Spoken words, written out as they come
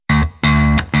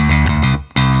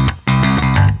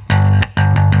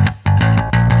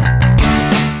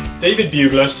David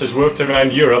Buglas has worked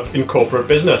around Europe in corporate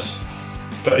business,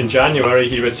 but in January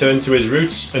he returned to his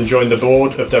roots and joined the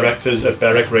board of directors at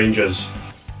Berwick Rangers.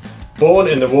 Born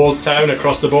in the walled town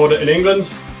across the border in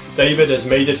England, David has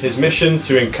made it his mission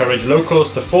to encourage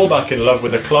locals to fall back in love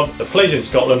with a club that plays in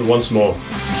Scotland once more.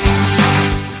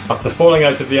 After falling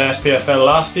out of the SPFL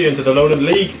last year into the Lowland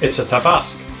League, it's a tough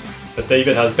ask, but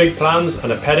David has big plans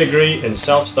and a pedigree in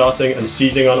self-starting and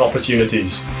seizing on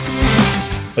opportunities.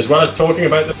 As well as talking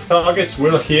about the targets,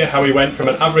 we'll hear how he went from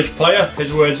an average player,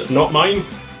 his words not mine,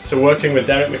 to working with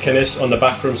Derek McInnes on the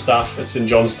backroom staff at St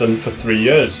Johnstone for 3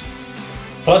 years.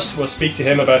 Plus, we'll speak to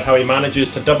him about how he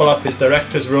manages to double up his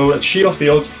director's role at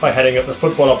Shielfield by heading up the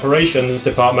football operations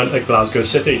department at Glasgow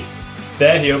City.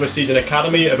 There he oversees an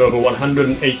academy of over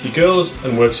 180 girls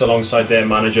and works alongside their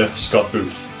manager Scott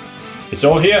Booth. It's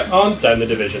all here on Down the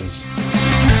Divisions.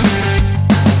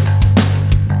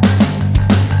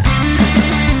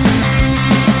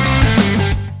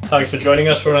 Thanks for joining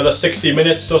us for another 60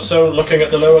 minutes or so looking at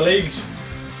the lower leagues.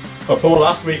 Well, Paul,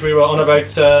 last week we were on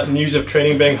about news of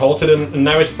training being halted and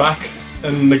now it's back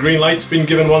and the green light's been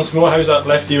given once more. How's that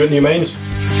left you at New Mains?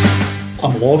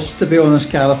 I'm lost, to be honest,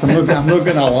 Gareth. I'm not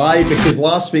going to lie, because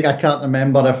last week I can't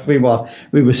remember if we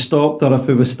were stopped or if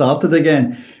we were started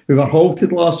again. We were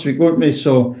halted last week, weren't we?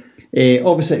 So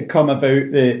obviously it come about,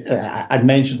 I'd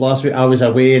mentioned last week I was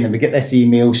away, and then we get this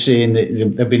email saying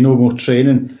that there'll be no more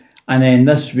training. And then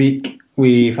this week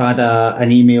we've had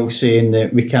an email saying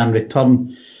that we can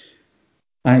return,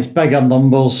 and it's bigger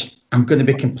numbers. I'm going to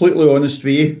be completely honest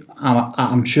with you.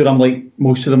 I'm sure I'm like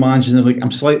most of the managers in the league.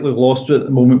 I'm slightly lost with it at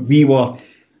the moment. We were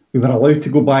allowed to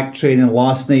go back training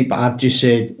last night, but I've just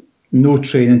said no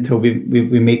training until we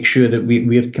make sure that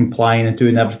we're complying and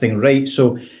doing everything right.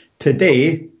 So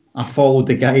today I followed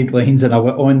the guidelines and I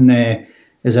went on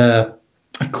as a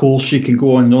course you can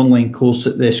go on, an online course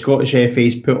that the Scottish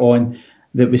FA's put on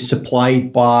that was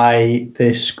supplied by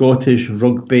the Scottish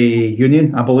Rugby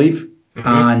Union, I believe. Mm-hmm.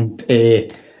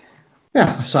 And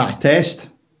I sat a test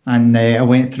and I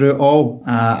went through it all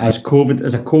as a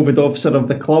COVID officer of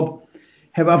the club.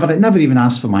 However, it never even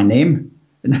asked for my name.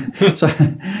 so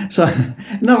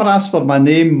it never asked for my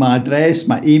name, my address,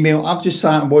 my email. I've just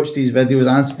sat and watched these videos,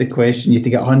 answered the question. You had to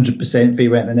get 100% for you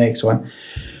went to the next one.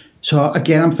 So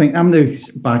again, I'm now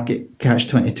back at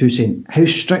Catch-22 saying, how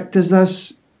strict is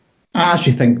this? I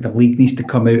actually think the league needs to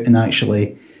come out and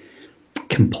actually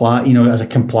comply, as a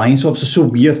compliance officer. So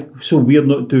we're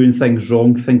not doing things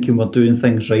wrong, thinking we're doing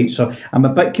things right. So I'm a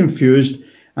bit confused.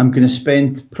 I'm going to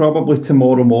spend probably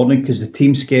tomorrow morning, because the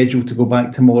team's scheduled to go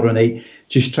back tomorrow night,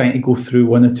 just trying to go through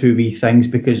one or two wee things,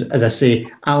 because as I say,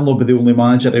 I'll not be the only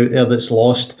manager out there that's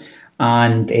lost,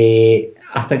 and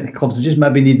I think the clubs are just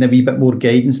maybe needing a wee bit more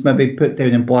guidance, maybe put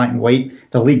down in black and white.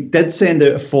 The league did send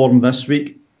out a form this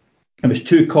week. It was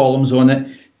 2 columns on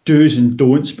it, do's and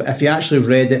don'ts, but if you actually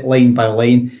read it line by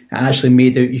line, it actually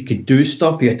made out you could do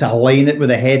stuff. You had to align it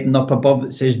with a heading up above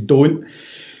that says don't.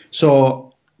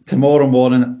 So tomorrow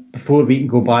morning, before we can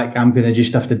go back, I'm going to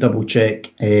just have to double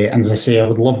check. And as I say, I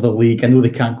would love the league. I know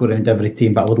they can't go around every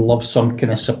team, but I would love some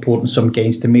kind of support and some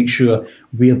guidance to make sure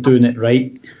we're doing it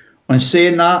right. On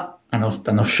saying that, and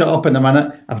I'll shut up in a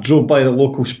minute, I've drove by the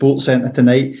local sports centre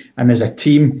tonight, and there's a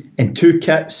team in 2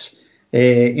 kits,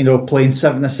 playing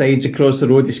 7-a-sides across the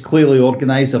road. It's clearly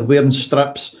organised. They're wearing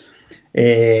strips.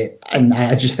 And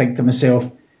I just think to myself,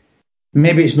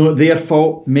 maybe it's not their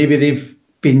fault. Maybe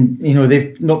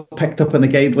they've not picked up on the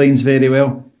guidelines very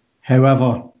well.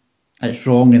 However, it's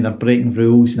wrong and they're breaking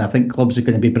rules. And I think clubs are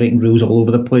going to be breaking rules all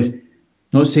over the place.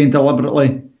 Not saying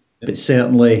deliberately, but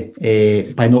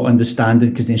certainly by not understanding,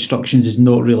 because the instructions is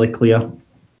not really clear.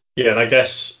 Yeah, and I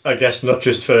guess not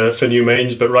just for New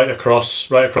Mains, but right across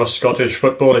Scottish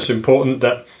football, it's important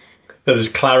that there's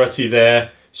clarity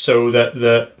there, so that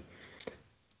the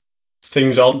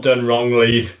things aren't done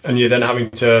wrongly and you're then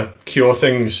having to cure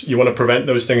things. You want to prevent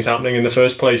those things happening in the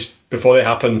first place before they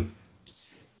happen.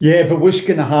 Yeah, but what's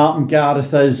going to happen,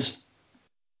 Gareth, is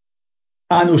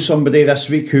I know somebody this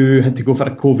week who had to go for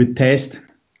a COVID test.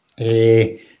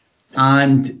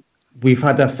 And we've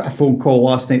had a phone call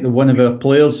last night that one of our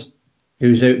players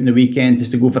who's out in the weekend is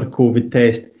to go for a COVID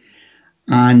test.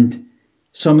 And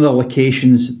some of the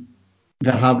locations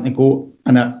they're having to go,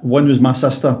 and one was my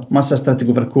sister. My sister had to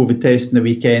go for a COVID test in the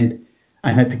weekend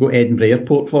and had to go to Edinburgh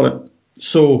Airport for it.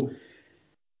 So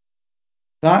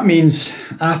that means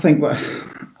I think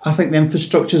the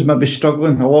infrastructure's maybe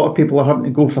struggling. A lot of people are having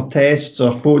to go for tests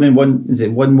or phoning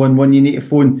 111 you need to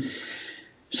phone.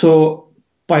 So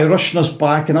by rushing us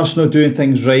back and us not doing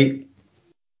things right,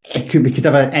 we could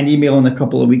have an email in a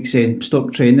couple of weeks saying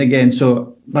stop training again.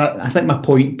 So I think my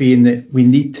point being that we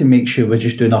need to make sure we're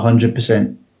just doing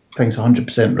 100%, things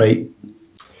 100% right.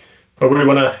 But we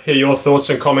want to hear your thoughts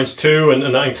and comments too, and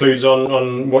that includes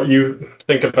on what you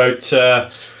think about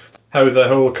how the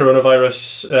whole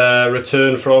coronavirus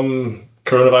return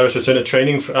to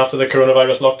training after the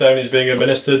coronavirus lockdown is being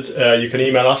administered. You can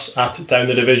email us at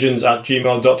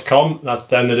downthedivisions@gmail.com. That's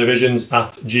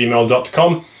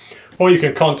downthedivisions@gmail.com. Or you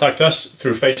can contact us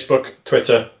through Facebook,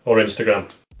 Twitter, or Instagram.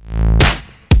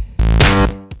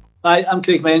 Hi, I'm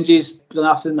Craig Menzies,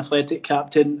 Glenafton Athletic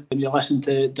captain, and you're listening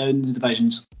to Down the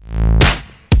Divisions.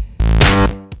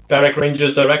 Berwick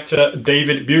Rangers director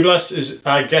David Buglas is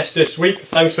our guest this week.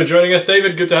 Thanks for joining us,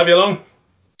 David. Good to have you along.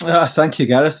 Thank you,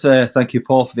 Gareth. Thank you,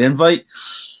 Paul, for the invite.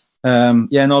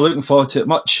 Looking forward to it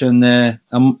much. And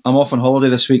I'm off on holiday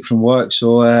this week from work,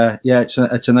 so it's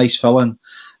a nice fill-in.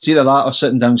 It's either that or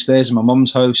sitting downstairs in my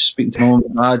mum's house speaking to my mum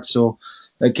and dad, so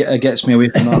it gets me away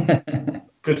from that.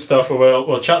 Good stuff.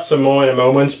 We'll chat some more in a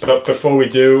moment, but before we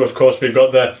do, of course, we've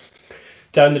got the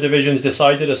Down the Divisions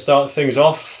decided to start things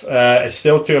off. It's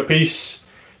still 2 apiece,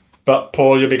 but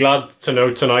Paul, you'll be glad to know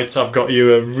tonight I've got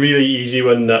you a really easy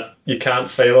one that you can't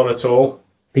fail on at all.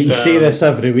 But you say this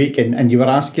every week, and you were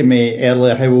asking me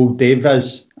earlier how old Dave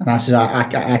is, and I said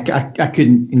I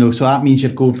couldn't, so that means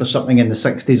you're going for something in the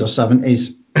 60s or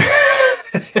 70s.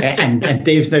 and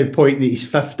Dave's now pointing that he's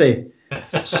 50.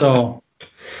 So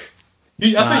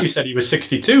I thought you said he was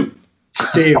 62.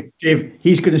 Dave,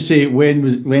 he's going to say when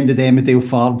did Emmerdale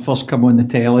Farm first come on the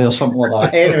telly or something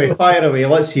like that. Anyway, fire away,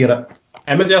 let's hear it.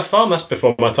 Emmerdale Farm, that's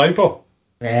before my time, Paul.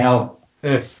 Well,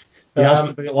 you asked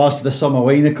about last of the summer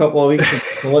wine a couple of weeks ago,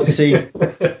 so let's see.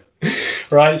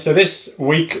 Right, so this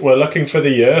week we're looking for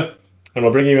the year, and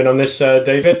we'll bring you in on this,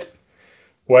 David.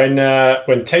 When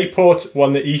Tayport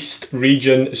won the East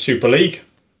Region Super League,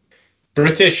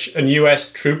 British and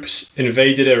US troops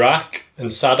invaded Iraq and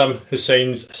Saddam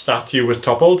Hussein's statue was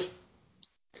toppled.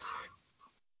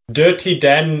 Dirty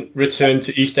Den returned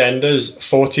to EastEnders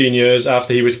 14 years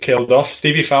after he was killed off.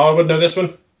 Stevie Fowler would know this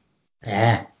one.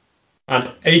 Yeah.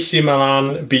 And AC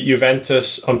Milan beat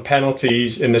Juventus on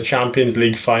penalties in the Champions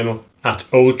League final at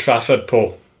Old Trafford,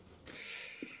 Paul.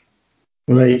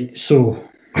 Right, so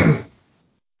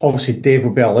obviously Dave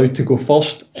will be allowed to go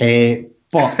first,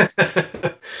 but...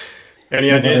 Any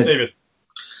ideas, David?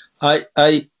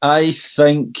 I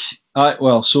think,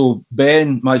 so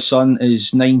Ben, my son,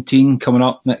 is 19 coming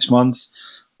up next month,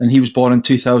 and he was born in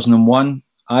 2001.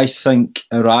 I think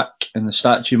Iraq and the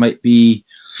statue might be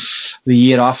the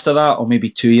year after that, or maybe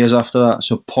 2 years after that,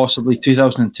 so possibly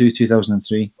 2002,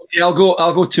 2003. Okay, I'll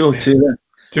go 202 then.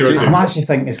 202. I'm actually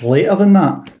thinking it's later than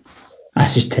that.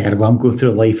 That's just terrible. I'm going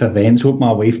through life events. Hope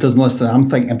my wife doesn't listen. I'm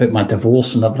thinking about my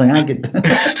divorce and everything.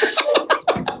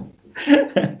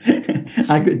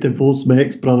 I got divorced. My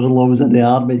ex-brother-in-law was in the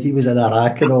army. He was in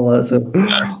Iraq and all that. So,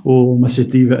 Mrs.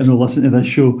 David, I know, listen to this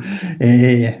show.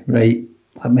 Right,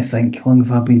 let me think. How long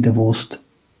have I been divorced?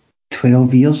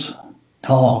 12 years?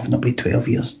 Oh, I've not been 12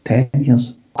 years. 10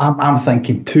 years. I'm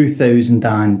thinking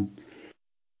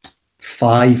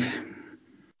 2005.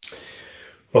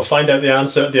 We'll find out the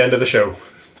answer at the end of the show.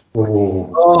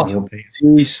 Oh,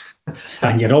 jeez.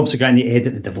 And you're obviously going to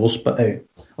edit the divorce bit out.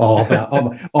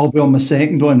 I'll be on my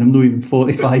second one. I'm not even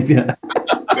 45 yet.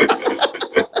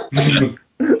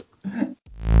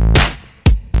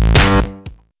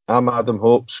 I'm Adam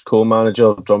Hopes, co-manager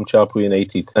of Drumchapel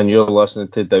United, and you're listening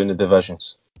to Down the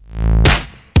Divisions.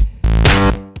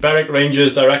 Berwick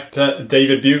Rangers director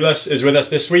David Buglas is with us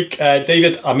this week.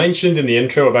 David, I mentioned in the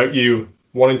intro about you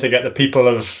wanting to get the people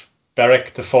of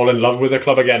Berwick to fall in love with the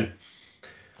club again.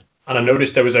 And I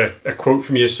noticed there was a quote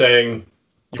from you saying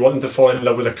you want them to fall in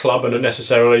love with the club and not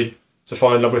necessarily to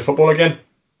fall in love with football again,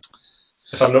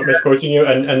 if I'm not misquoting you.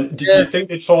 And do you think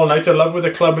they'd fallen out of love with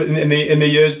the club in the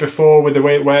years before, with the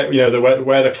way where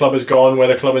the club has gone, where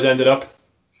the club has ended up?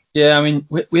 Yeah, I mean,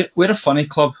 we're a funny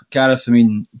club, Gareth. I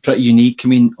mean, pretty unique. I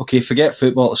mean, okay, forget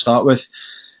football to start with.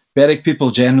 Berwick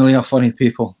people generally are funny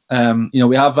people.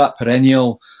 We have that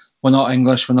perennial, we're not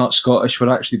English, we're not Scottish,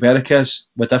 we're actually Berwickers.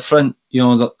 We're different.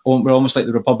 We're almost like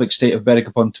the Republic State of Berwick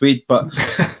upon Tweed, but,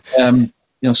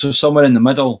 so somewhere in the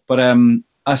middle. But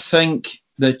I think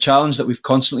the challenge that we've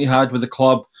constantly had with the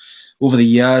club over the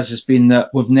years has been that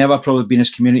we've never probably been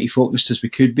as community focused as we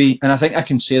could be. And I think I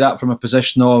can say that from a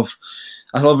position of,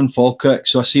 I live in Falkirk,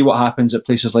 so I see what happens at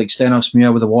places like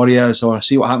Stenhousemuir with the Warriors, or I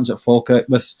see what happens at Falkirk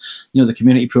with, the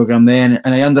community programme then,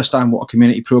 and I understand what a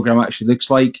community programme actually looks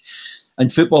like.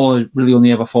 And football really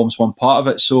only ever forms one part of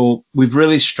it. So we've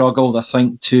really struggled, I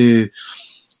think, to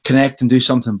connect and do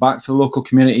something back for the local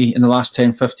community in the last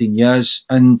 10, 15 years.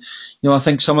 And, I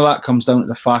think some of that comes down to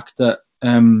the fact that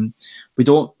We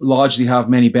don't largely have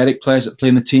many Berwick players that play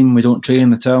in the team. We don't train in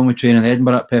the town. We train in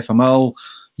Edinburgh at Peffer Mill.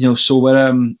 So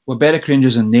we're Berwick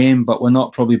Rangers in name, but we're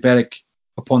not probably Berwick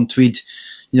upon Tweed,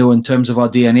 in terms of our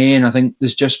DNA. And I think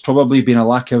there's just probably been a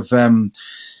lack of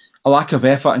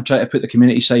effort in trying to put the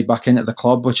community side back into the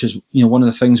club, which is one of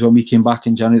the things when we came back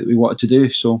in January that we wanted to do.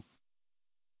 So,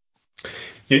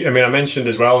 I mentioned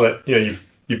as well that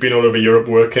you've been all over Europe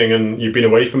working, and you've been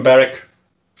away from Berwick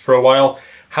for a while.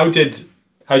 How did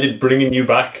bringing you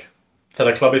back to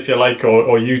the club, if you like,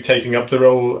 or you taking up the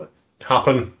role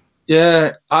happen?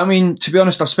 Yeah, to be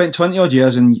honest, I've spent 20 odd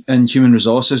years in human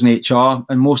resources and HR,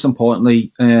 and most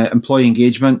importantly, employee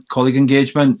engagement, colleague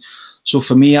engagement. So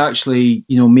for me, actually,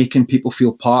 making people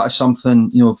feel part of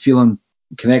something, feeling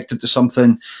connected to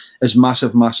something is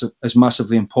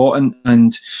massively important.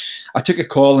 And I took a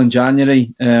call in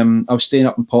January. I was staying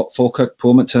up in Falkirk,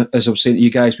 Pomont, as I was saying to you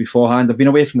guys beforehand. I've been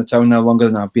away from the town now longer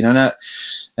than I've been in it.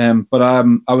 But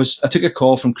I took a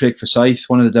call from Craig Forsyth,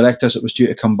 one of the directors that was due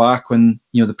to come back when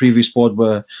the previous board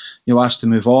were asked to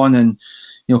move on. And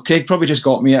Craig probably just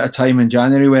got me at a time in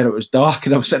January where it was dark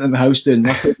and I was sitting in the house doing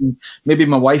nothing. Maybe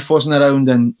my wife wasn't around,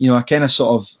 and I kind of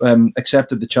sort of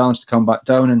accepted the challenge to come back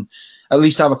down and at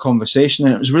least have a conversation.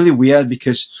 And it was really weird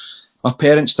because my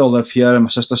parents still live here and my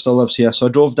sister still lives here. So I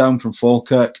drove down from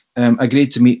Falkirk,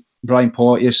 agreed to meet Brian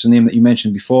Porteous, the name that you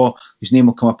mentioned before, whose name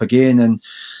will come up again. And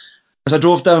as I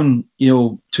drove down,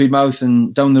 Tweedmouth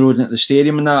and down the road into the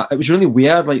stadium and that, it was really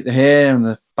weird, like the hair and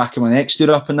the back of my neck stood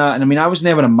up and that. And I was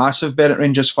never a massive Berwick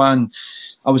Rangers fan.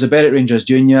 I was a Berwick Rangers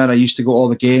junior. I used to go to all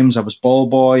the games. I was ball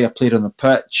boy. I played on the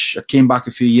pitch. I came back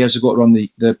a few years ago to run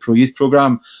the Pro Youth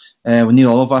programme with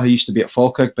Neil Oliver, who used to be at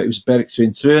Falkirk, but he was Berwick through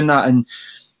and through in that. And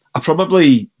I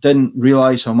probably didn't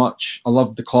realise how much I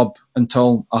loved the club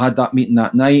until I had that meeting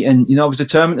that night. And, I was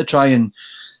determined to try and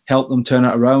help them turn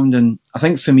it around. And I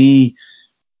think for me,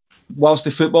 whilst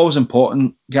the football was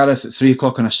important, Gareth, at 3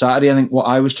 o'clock on a Saturday, I think what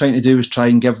I was trying to do was try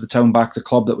and give the town back the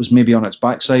club that was maybe on its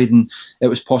backside, and it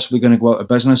was possibly going to go out of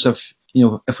business if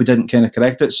we didn't kind of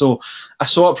correct it. So I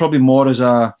saw it probably more as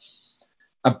a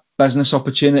business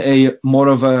opportunity, more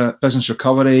of a business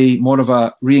recovery, more of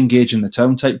a re-engage in the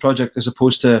town type project, as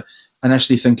opposed to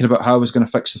initially thinking about how I was going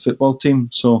to fix the football team.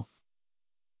 So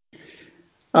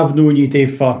I've known you,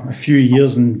 Dave, for a few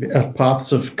years, and our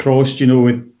paths have crossed,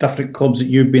 with different clubs that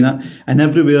you've been at, and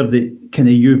everywhere that kind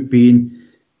of you've been,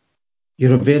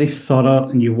 you're very thorough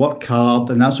and you work hard,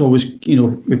 and that's always,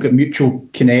 we've got mutual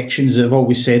connections that have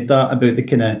always said that about the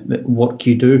kind of the work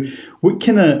you do. What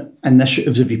kind of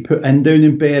initiatives have you put in down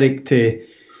in Berwick to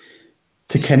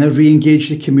kind of re-engage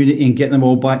the community and get them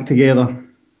all back together?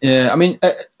 Yeah,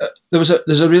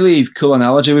 there's a really cool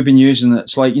analogy we've been using.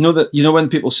 It's like, when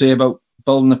people say about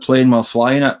building a plane while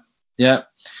flying it. Yeah.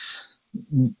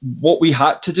 What we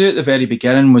had to do at the very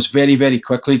beginning was very, very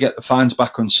quickly get the fans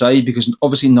back on side, because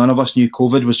obviously none of us knew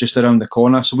COVID was just around the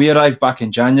corner. So we arrived back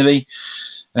in January.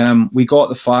 We got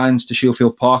the fans to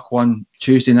Shielfield Park one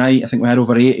Tuesday night. I think we had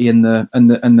over 80 in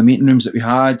the meeting rooms that we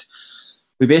had.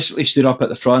 We basically stood up at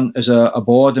the front as a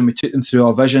board, and we took them through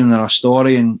our vision and our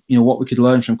story, and what we could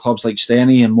learn from clubs like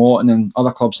Steny and Morton and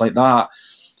other clubs like that.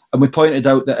 And we pointed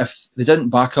out that if they didn't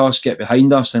back us, get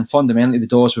behind us, then fundamentally the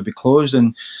doors would be closed.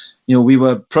 And we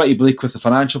were pretty bleak with the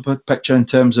financial picture in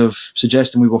terms of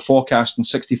suggesting we were forecasting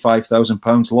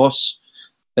 £65,000 loss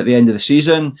at the end of the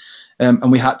season,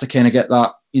 and we had to kind of get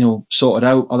that sorted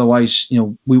out. Otherwise,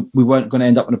 we weren't going to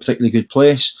end up in a particularly good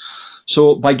place.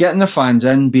 So by getting the fans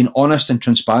in, being honest and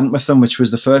transparent with them, which was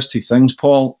the first two things,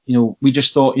 Paul, we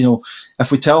just thought,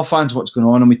 if we tell fans what's going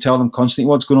on and we tell them constantly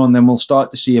what's going on, then we'll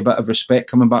start to see a bit of respect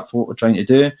coming back for what we're trying to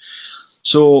do.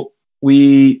 So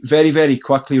we very, very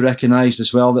quickly recognised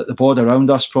as well that the board around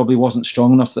us probably wasn't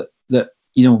strong enough that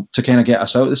to kind of get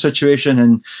us out of the situation.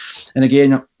 And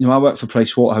again, I work for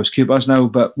PricewaterhouseCoopers now,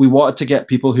 but we wanted to get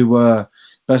people who were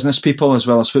business people as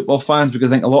well as football fans, because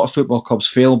I think a lot of football clubs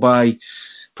fail by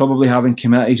probably having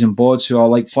committees and boards who are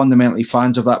like fundamentally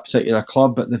fans of that particular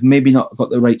club, but they've maybe not got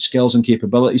the right skills and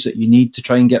capabilities that you need to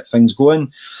try and get things going.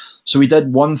 So we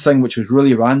did one thing which was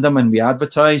really random, and we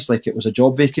advertised like it was a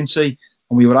job vacancy,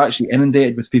 and we were actually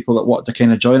inundated with people that wanted to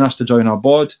kind of join us to join our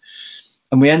board.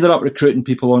 And we ended up recruiting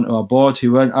people onto our board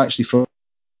who weren't actually from.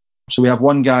 So we have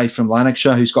one guy from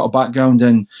Lanarkshire who's got a background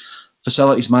in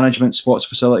facilities management, sports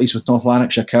facilities with North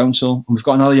Lanarkshire Council. And we've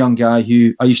got another young guy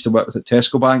who I used to work with at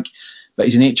Tesco Bank, but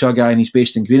he's an HR guy and he's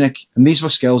based in Greenock. And these were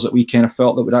skills that we kind of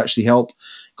felt that would actually help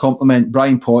complement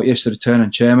Brian Porteous, the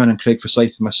returning chairman, and Craig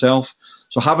Forsyth and myself.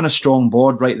 So having a strong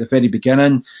board right at the very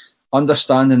beginning,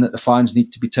 understanding that the fans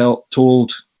needed to be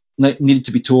told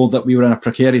that we were in a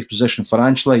precarious position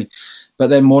financially, but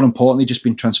then more importantly, just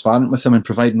being transparent with them and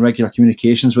providing regular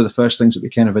communications were the first things that we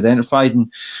kind of identified.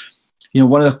 And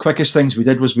one of the quickest things we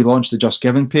did was we launched the Just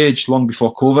Giving page long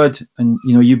before COVID. And,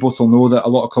 you both will know that a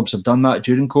lot of clubs have done that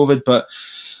during COVID, but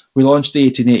we launched the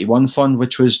 1881 fund,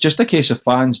 which was just a case of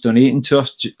fans donating to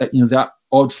us, that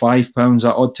odd £5,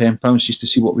 that odd £10, just to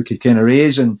see what we could kind of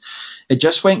raise. And it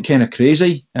just went kind of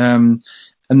crazy.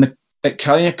 It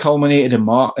kind of culminated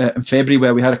in February,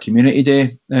 where we had a community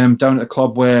day down at the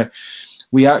club, where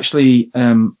we actually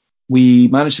we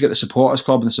managed to get the Supporters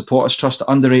Club and the Supporters Trust to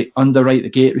underwrite the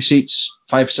gate receipts,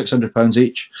 £500-600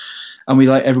 each, and we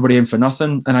let everybody in for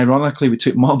nothing. And ironically, we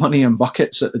took more money in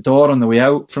buckets at the door on the way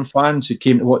out from fans who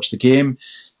came to watch the game,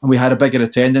 and we had a bigger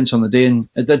attendance on the day. And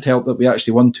it did help that we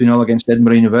actually won 2-0 against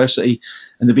Edinburgh University,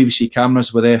 and the BBC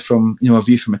cameras were there from a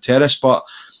view from a terrace. But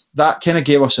that kind of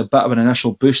gave us a bit of an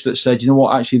initial boost that said,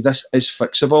 actually this is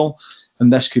fixable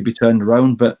and this could be turned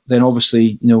around. But then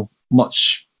obviously, not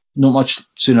much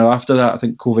sooner after that, I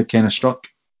think COVID kind of struck.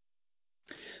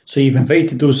 So you've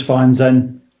invited those fans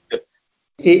in,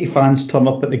 80 fans turn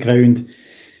up at the ground.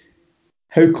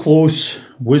 How close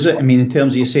was it? I mean, in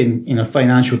terms of you saying,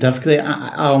 financial difficulty,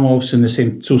 I'm also on the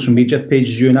same social media page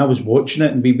as you, and I was watching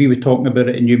it, and we were talking about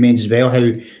it, and you mentioned as well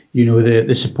how,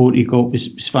 the support you got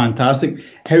was fantastic.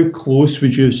 How close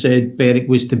would you have said Berwick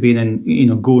was to being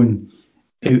in, going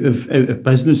out of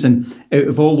business? And out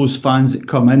of all those fans that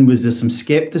come in, was there some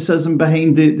scepticism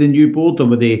behind the new board, or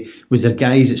was there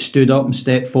guys that stood up and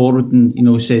stepped forward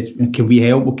and, said, can we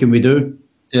help? What can we do?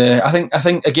 Yeah, I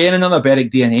think again, another Berwick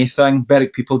DNA thing,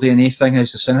 Berwick people DNA thing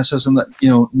is the cynicism that,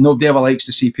 nobody ever likes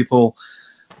to see people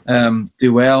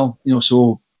do well.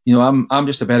 So, I'm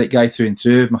just a Berwick guy through and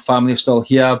through. My family is still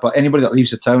here, but anybody that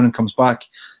leaves the town and comes back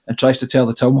and tries to tell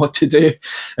the town what to do,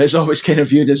 it's always kind of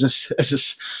viewed as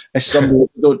somebody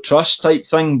you don't trust type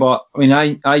thing. But I mean,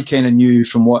 I kind of knew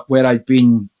from where I'd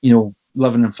been,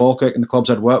 living in Falkirk and the clubs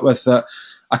I'd worked with, that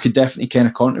I could definitely kind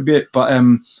of contribute. But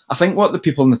I think what the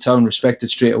people in the town respected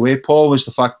straight away, Paul, was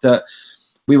the fact that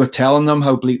we were telling them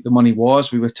how bleak the money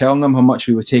was. We were telling them how much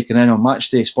we were taking in on match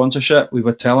day sponsorship. We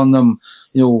were telling them,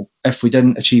 if we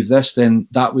didn't achieve this, then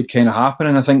that would kind of happen.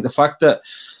 And I think the fact that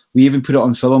we even put it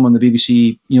on film on the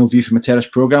BBC, View from a Terrace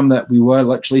programme, that we were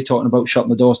literally talking about shutting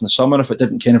the doors in the summer if it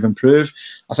didn't kind of improve.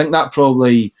 I think that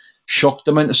probably shocked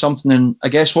them into something. And I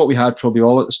guess what we had probably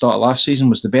all at the start of last season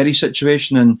was the Bury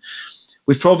situation. And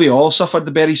we've probably all suffered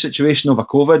the Bury situation over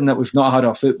COVID, and that we've not had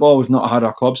our football, we've not had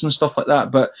our clubs and stuff like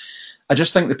that. But I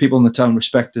just think the people in the town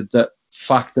respected that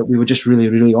fact that we were just really,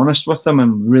 really honest with them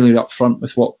and really upfront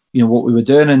with what we were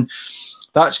doing. And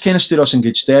that's kind of stood us in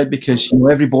good stead, because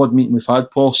every board meeting we've had,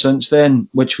 Paul, since then,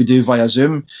 which we do via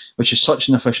Zoom, which is such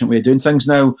an efficient way of doing things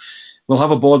now, we'll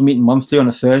have a board meeting monthly on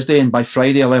a Thursday, and by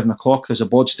Friday 11 o'clock there's a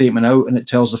board statement out and it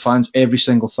tells the fans every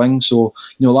single thing. So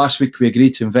last week we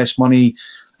agreed to invest money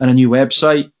in a new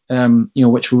website,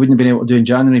 which we wouldn't have been able to do in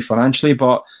January financially,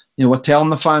 but we're telling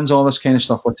the fans all this kind of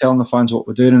stuff. We're telling the fans what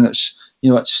we're doing, and it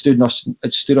stood us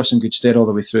in good stead all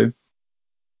the way through.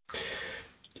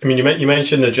 I mean, you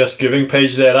mentioned the Just Giving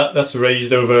page there. That's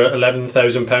raised over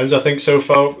 £11,000, I think, so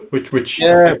far.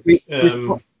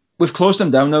 We've closed them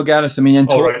down now, Gareth. I mean, in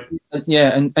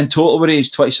total we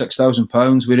raised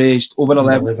 £26,000. We raised over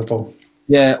 11.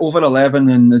 Yeah, over 11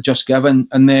 in the Just Giving,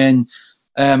 and then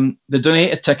the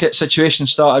donated ticket situation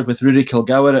started with Rudy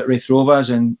Kilgour at Raith Rovers,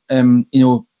 and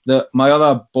my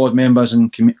other board members,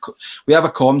 and we have a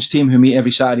comms team who meet every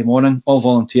Saturday morning, all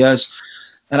volunteers.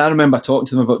 And I remember talking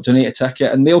to them about donate a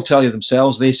ticket, and they'll tell you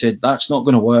themselves, they said, that's not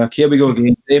going to work. Here we go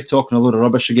again. They've talking a load of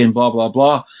rubbish again, blah, blah,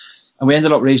 blah. And we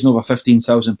ended up raising over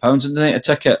 £15,000 in donate a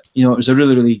ticket. It was a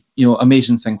really, really,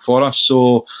 amazing thing for us.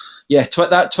 So, yeah,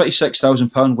 that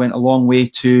 £26,000 went a long way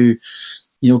to,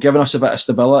 giving us a bit of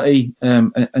stability,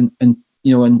 and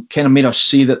kind of made us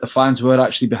see that the fans were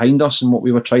actually behind us and what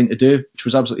we were trying to do, which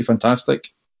was absolutely fantastic.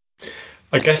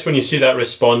 I guess when you see that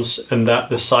response and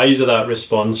the size of that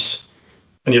response,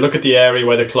 and you look at the area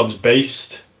where the club's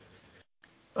based,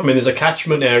 I mean, there's a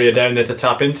catchment area down there to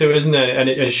tap into, isn't there? And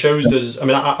it shows there's, I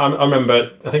mean, I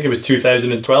remember, I think it was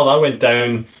 2012, I went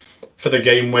down for the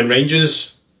game when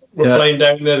Rangers were playing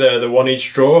down there, the one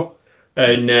each draw.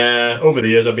 And over the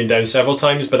years, I've been down several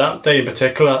times, but that day in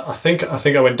particular, I think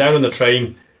I went down on the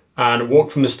train and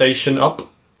walked from the station up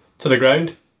to the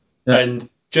ground, and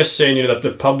just saying,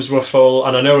 the pubs were full.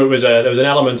 And I know there was an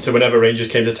element to whenever Rangers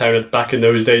came to town back in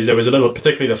those days, there was a little,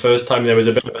 particularly the first time, there was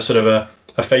a bit of a sort of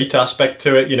a fete aspect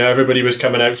to it. Everybody was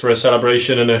coming out for a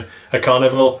celebration and a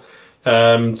carnival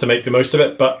to make the most of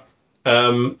it. But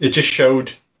it just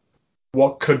showed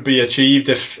what could be achieved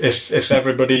if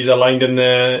everybody's aligned in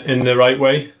the right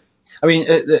way. I mean,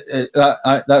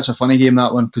 that's a funny game,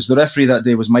 that one, because the referee that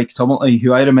day was Mike Tumulty,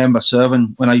 who I remember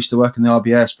serving when I used to work in the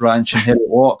RBS branch in Heriot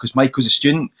Walk, because Mike was a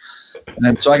student.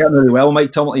 So I got really well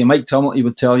Mike Tumulty. And Mike Tumulty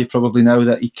would tell you probably now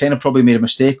that he kind of probably made a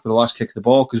mistake with the last kick of the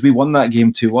ball, because we won that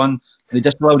game 2-1. And he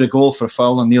disallowed a goal for a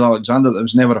foul on Neil Alexander that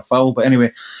was never a foul. But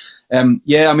anyway,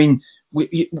 I mean,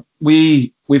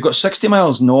 we've got 60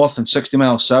 miles north and 60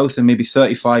 miles south and maybe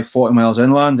 35, 40 miles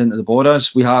inland into the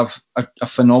borders. We have a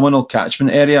phenomenal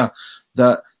catchment area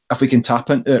that if we can tap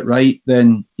into it right,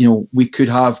 then, we could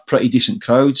have pretty decent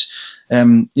crowds.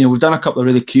 We've done a couple of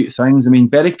really cute things. I mean,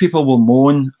 Berwick people will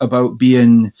moan about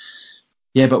being,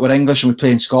 but we're English and we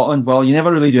play in Scotland. Well, you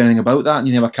never really do anything about that and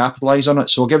you never capitalise on it.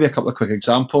 So I'll give you a couple of quick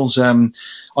examples. Our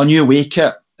new away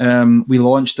kit we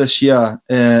launched this year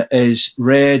is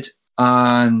red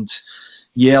and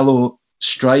yellow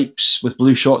stripes with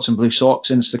blue shorts and blue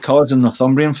socks, and it's the colours in the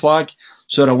Northumbrian flag.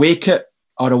 So our away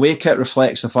kit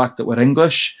reflects the fact that we're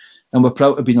English and we're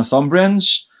proud to be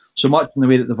Northumbrians. So much in the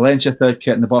way that the Valencia third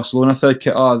kit and the Barcelona third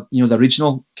kit are, the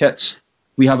regional kits.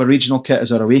 We have a regional kit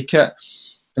as our away kit.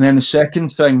 And then the second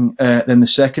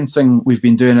thing we've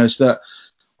been doing is that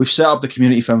we've set up the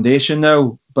community foundation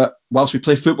now. But whilst we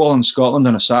play football in Scotland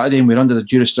on a Saturday and we're under the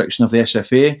jurisdiction of the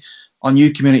SFA, our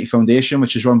new community foundation,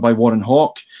 which is run by Warren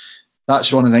Hawke,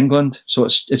 that's run in England. So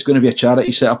it's going to be a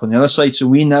charity set up on the other side. So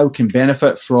we now can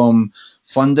benefit from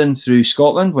funding through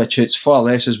Scotland, which it's far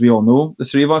less, as we all know, the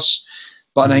three of us.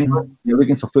 But in England, you're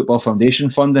looking for Football Foundation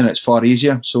funding, it's far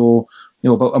easier. So,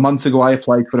 about a month ago, I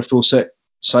applied for a full set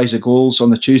size of goals on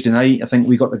the Tuesday night. I think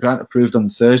we got the grant approved on the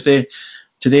Thursday.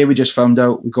 Today, we just found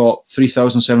out we got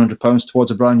 £3,700 towards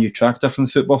a brand new tractor from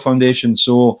the Football Foundation.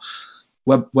 So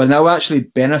we're now actually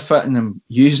benefiting and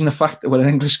using the fact that we're an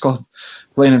English club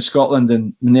playing in Scotland,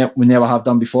 and we never have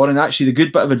done before. And actually, the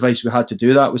good bit of advice we had to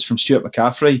do that was from Stuart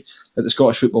McCaffrey at the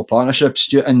Scottish Football Partnership.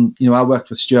 Stuart, and I worked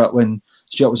with Stuart when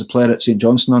Stuart was a player at St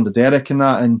Johnstone under Derek and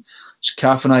that, and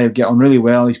Caff and I get on really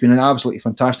well. He's been an absolutely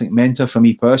fantastic mentor for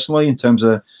me personally in terms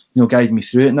of guiding me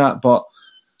through it and that. But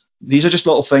these are just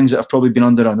little things that have probably been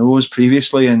under our nose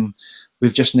previously, and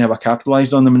we've just never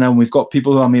capitalised on them. Now we've got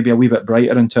people who are maybe a wee bit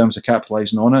brighter in terms of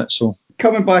capitalising on it. So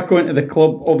coming back onto the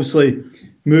club, obviously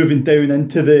moving down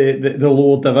into the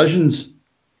lower divisions,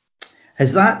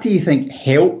 has that, do you think,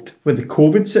 helped with the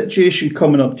COVID situation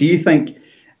coming up? Do you think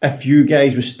if you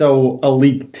guys were still a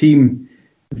league team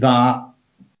that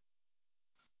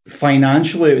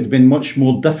financially it would have been much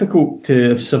more difficult to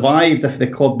have survived if the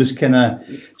club was kind of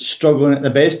struggling at the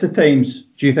best of times?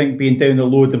 Do you think being down the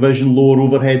lower division, lower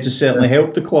overheads has certainly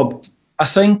helped the club? I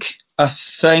think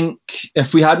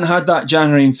if we hadn't had that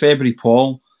January and February,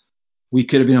 Paul, we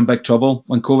could have been in big trouble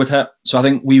when COVID hit. So I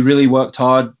think we really worked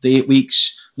hard the 8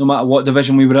 weeks, no matter what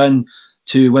division we were in,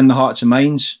 to win the hearts and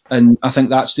minds. And I think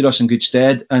that stood us in good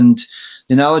stead. And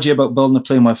the analogy about building a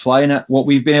plane while flying it, what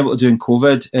we've been able to do in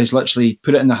COVID is literally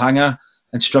put it in the hangar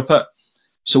and strip it.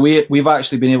 So we've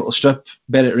actually been able to strip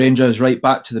Berwick Rangers right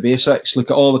back to the basics, look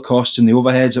at all the costs and the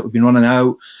overheads that we've been running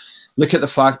out, look at the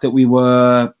fact that we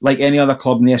were, like any other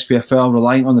club in the SPFL,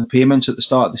 reliant on the payments at the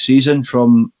start of the season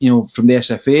from the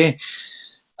SFA.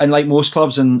 And like most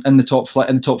clubs in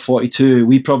the top 42,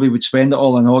 we probably would spend it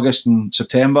all in August and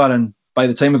September, and by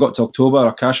the time we got to October,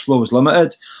 our cash flow was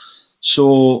limited.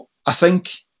 So I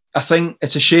think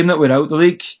it's a shame that we're out the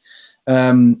league.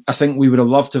 I think we would have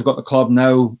loved to have got the club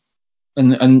now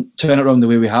and turn it around the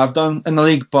way we have done in the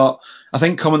league. But I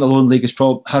think coming to the Lowland League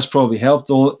has probably helped.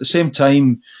 Though at the same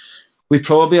time, we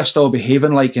probably are still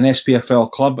behaving like an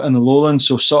SPFL club in the Lowlands.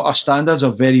 So our standards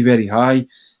are very, very high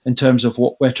in terms of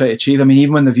what we're trying to achieve. I mean,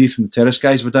 even when the View from the Terrace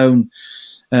guys were down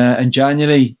in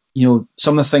January,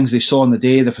 some of the things they saw on the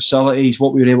day, the facilities,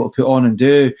 what we were able to put on and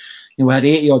do, we had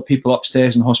 80 odd people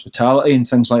upstairs in hospitality and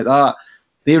things like that.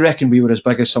 They reckon we were as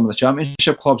big as some of the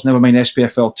championship clubs, never mind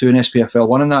SPFL 2 and SPFL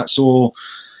 1 and that. So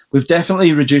we've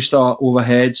definitely reduced our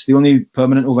overheads. The only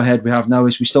permanent overhead we have now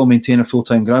is we still maintain a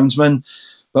full-time groundsman.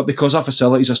 But because our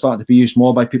facilities are starting to be used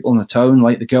more by people in the town,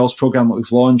 like the girls program that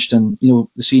we've launched, and the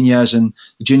seniors and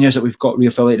the juniors that we've got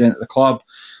reaffiliated into the club,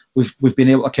 we've been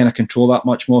able to kind of control that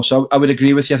much more. So I would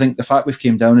agree with you. I think the fact we've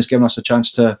came down has given us a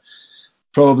chance to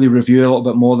probably review a little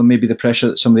bit more than maybe the pressure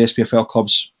that some of the SPFL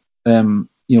clubs, some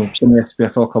of the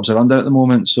SPFL clubs are under at the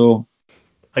moment. So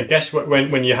I guess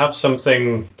when you have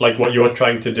something like what you're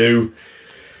trying to do,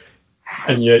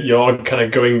 and you're kind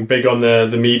of going big on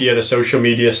the media, the social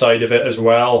media side of it as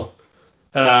well,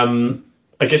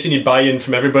 I guess you need buy-in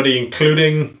from everybody,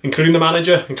 including the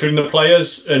manager, including the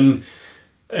players. And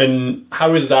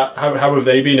how is that? How have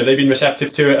they been? Have they been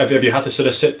receptive to it? Have you had to sort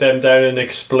of sit them down and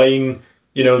explain,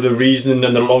 the reason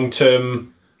and the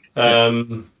long-term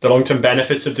the long-term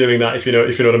benefits of doing that, if you know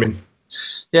what I mean.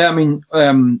 Yeah, I mean,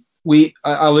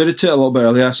 I alluded to it a little bit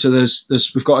earlier. So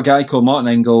we've got a guy called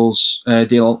Martin Ingalls,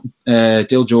 Dale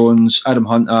Jones, Adam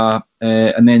Hunter,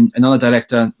 and then another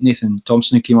director, Nathan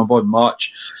Thompson, who came on board in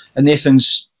March. And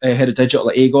Nathan's head of digital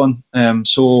at Aegon.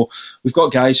 So we've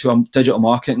got guys who are digital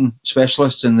marketing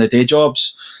specialists in the day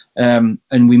jobs. And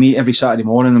we meet every Saturday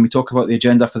morning and we talk about the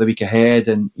agenda for the week ahead.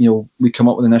 And, we come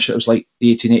up with initiatives like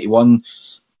the 1881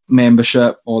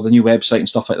 membership or the new website and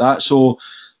stuff like that. So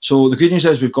the good news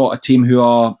is we've got a team who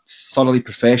are thoroughly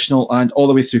professional, and all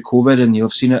the way through COVID, and you'll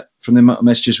have seen it from the amount of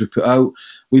messages we put out,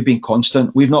 we've been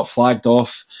constant. We've not flagged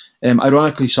off.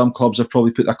 Ironically, some clubs have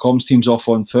probably put their comms teams off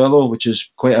on furlough, which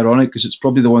is quite ironic because it's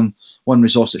probably the one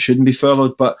resource that shouldn't be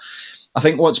furloughed. But I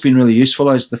think what's been really useful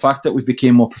is the fact that we've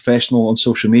become more professional on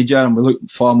social media, and we look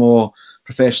far more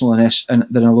professional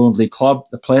than a lone league club.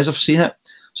 The players have seen it.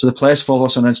 So the players follow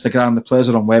us on Instagram, the players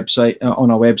are on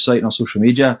our website and our social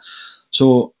media.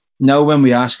 So now when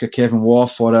we ask a Kevin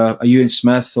Worf or a Ewan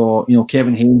Smith or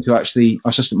Kevin Haynes, who actually our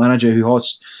assistant manager who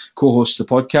co-hosts the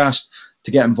podcast,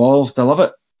 to get involved, they love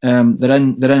it. They're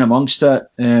in amongst it.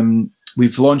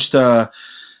 We've launched a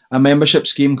membership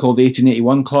scheme called the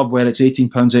 1881 Club, where it's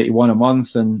 £18.81 a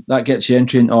month, and that gets you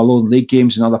entry into our loan league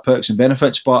games and other perks and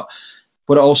benefits. But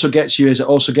what it also gets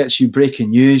you breaking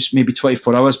news maybe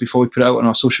 24 hours before we put it out on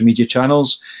our social media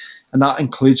channels. And that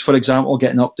includes, for example,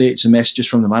 getting updates and messages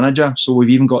from the manager. So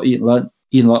we've even got Ian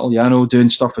Little doing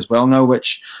stuff as well now,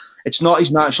 which it's not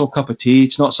his natural cup of tea.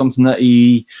 It's not something that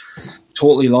he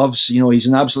totally loves. He's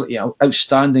an absolutely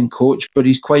outstanding coach, but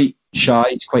he's quite shy.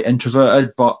 He's quite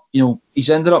introverted. But, he's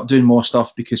ended up doing more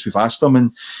stuff because we've asked him.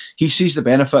 And he sees the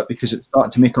benefit because it's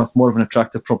starting to make us more of an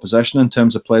attractive proposition in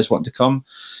terms of players wanting to come.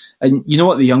 And you know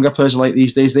what the younger players are like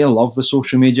these days? They love the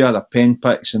social media, their pen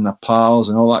picks and their pals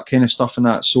and all that kind of stuff and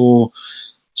that. So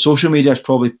social media has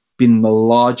probably been the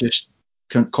largest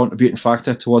contributing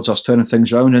factor towards us turning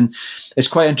things around. And it's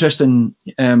quite interesting.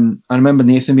 I remember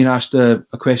Nathan being asked a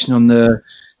question on the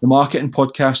marketing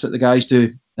podcast that the guys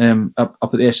do up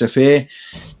at the SFA.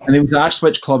 And he was asked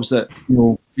which clubs that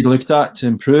we looked at to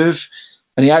improve.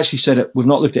 And he actually said we've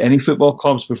not looked at any football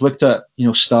clubs. We've looked at,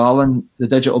 Starling, the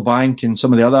digital bank, and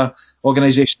some of the other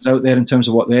organisations out there in terms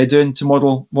of what they're doing to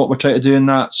model what we're trying to do in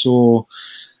that. So,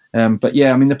 but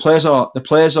yeah, I mean, the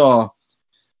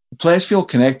players feel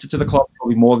connected to the club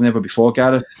probably more than ever before,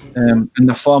 Gareth, and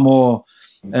they're far more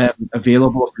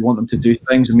available if we want them to do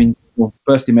things. I mean,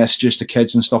 birthday messages to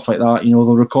kids and stuff like that.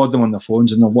 They'll record them on their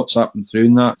phones and they'll WhatsApp them through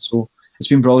and that. So it's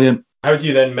been brilliant. How do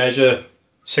you then measure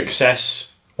success?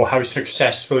 Or how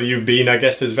successful you've been? I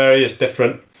guess there's various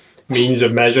different means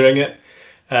of measuring it.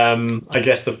 I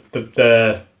guess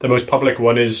the most public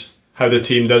one is how the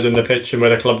team does in the pitch and where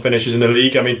the club finishes in the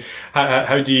league. I mean,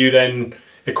 how do you then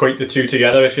equate the two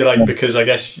together, if you like? Because I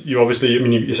guess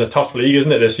it's a tough league,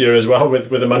 isn't it, this year as well, with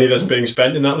the money that's being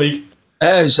spent in that league?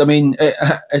 It is. I mean,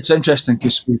 it's interesting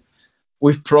because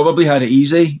we've probably had it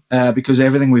easy because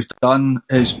everything we've done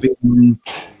has been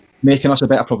making us a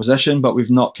better proposition, but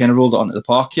we've not kind of rolled it onto the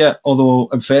park yet. Although,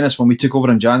 in fairness, when we took over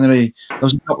in January, there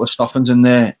was a couple of stuffings in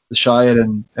the Shire,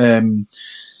 and there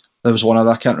was one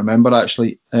other I can't remember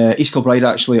actually. East Kilbride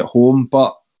actually at home,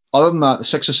 but other than that, the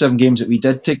 6 or 7 games that we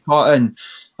did take part in,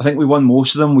 I think we won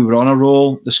most of them. We were on a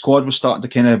roll. The squad was starting to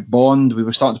kind of bond. We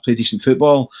were starting to play decent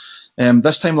football.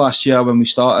 This time last year, when we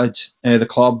started the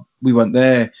club, we went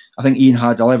there. I think Ian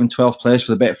had 11, 12 players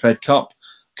for the Betfred Cup.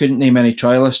 Couldn't name any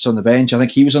trialists on the bench. I think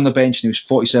he was on the bench and he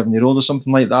was 47-year-old or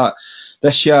something like that.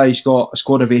 This year he's got a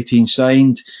squad of 18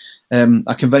 signed.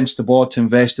 I convinced the board to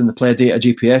invest in the player data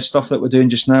GPS stuff that we're doing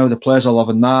just now. The players are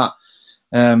loving that.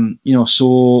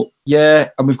 So yeah,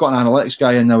 and we've got an analytics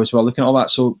guy in now as well looking at all that.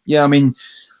 So yeah, I mean,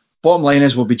 bottom line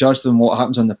is we'll be judged on what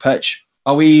happens on the pitch.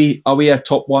 Are we a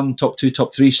top 1, top 2,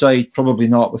 top 3 side? Probably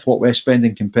not, with what we're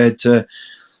spending compared to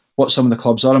what some of the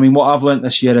clubs are. I mean, what I've learnt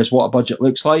this year is what a budget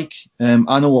looks like.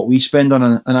 I know what we spend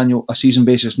on a season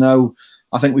basis now.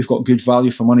 I think we've got good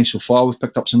value for money so far. We've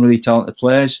picked up some really talented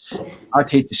players. I'd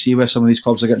hate to see where some of these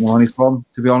clubs are getting the money from,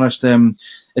 to be honest.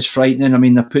 It's frightening. I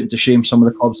mean, they're putting to shame some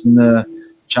of the clubs in the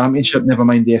Championship, never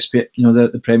mind the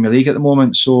the Premier League at the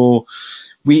moment. So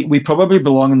we probably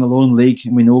belong in the Lone League,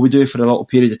 and we know we do for a little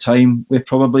period of time. We're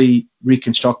probably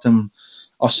reconstructing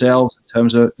ourselves in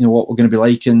terms of what we're going to be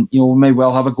like, and we may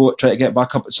well have a go at trying to get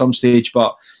back up at some stage,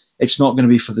 but it's not going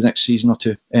to be for the next season or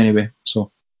two anyway.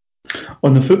 So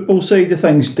on the football side of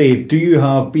things, Dave, do you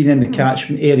have been in the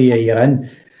catchment area you're in?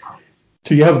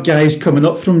 Do you have guys coming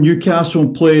up from Newcastle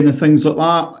and playing and things like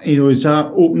that? Has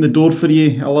that opened the door for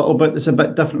you a little bit? That's a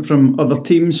bit different from other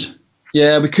teams.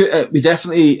 Yeah, we could.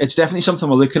 It's definitely something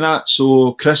we're looking at.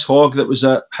 So Chris Hogg, that was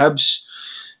at Hibs,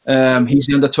 he's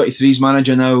the under-23s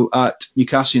manager now at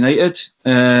Newcastle United,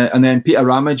 and then Peter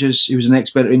Ramage he was an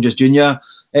ex-Berwick Rangers junior,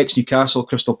 ex-Newcastle,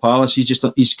 Crystal Palace.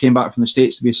 He's came back from the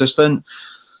States to be assistant.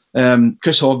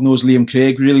 Chris Hogg knows Liam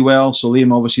Craig really well, so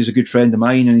Liam obviously is a good friend of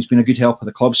mine, and he's been a good help of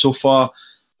the club so far.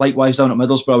 Likewise, down at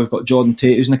Middlesbrough, we've got Jordan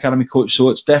Tate, who's an academy coach. So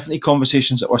it's definitely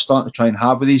conversations that we're starting to try and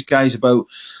have with these guys about,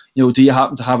 do you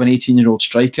happen to have an 18-year-old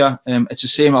striker? It's the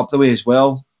same up the way as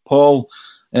well. Paul,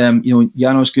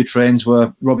 Jano's good friends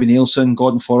were Robbie Nielsen.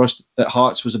 Gordon Forrest at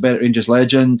Hearts was a Berwick Rangers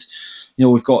legend.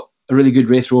 We've got a really good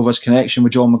Wraith Rovers connection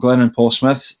with John McGlynn and Paul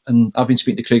Smith, and I've been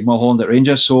speaking to Craig Mulholland at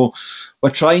Rangers. So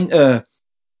we're trying to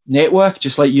network,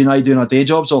 just like you and I doing our day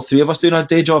jobs, all three of us doing our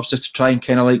day jobs, just to try and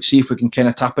kind of like see if we can kind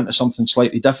of tap into something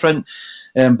slightly different.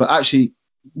 But actually,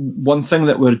 one thing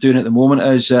that we're doing at the moment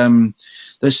is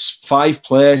there's 5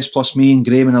 players plus me and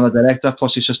Graham, another director,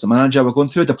 plus the assistant manager. We're going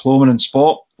through a diploma in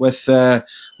sport with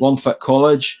Longfit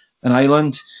College in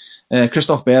Ireland.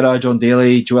 Christoph Berra, John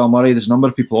Daly, Joel Murray, there's a number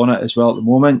of people on it as well at the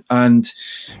moment. And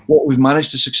what we've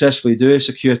managed to successfully do is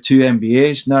secure 2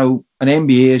 MBAs. Now, an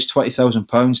MBA is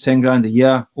 £20,000, 10 grand a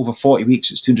year. Over 40 weeks,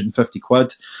 it's 250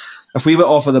 quid. If we were to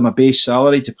offer them a base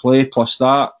salary to play plus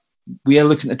that, we are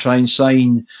looking to try and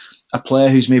sign a player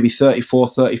who's maybe 34,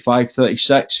 35,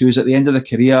 36, who is at the end of the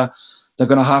career. They're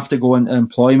going to have to go into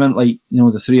employment like,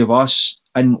 the three of us,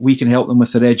 and we can help them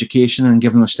with their education and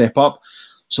give them a step up.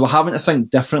 So we're having to think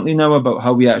differently now about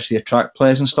how we actually attract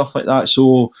players and stuff like that.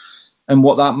 So, and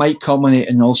what that might culminate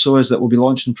in also is that we'll be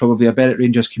launching probably a Berwick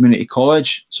Rangers Community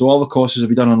College. So all the courses will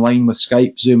be done online with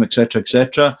Skype, Zoom, etc.,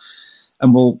 etc.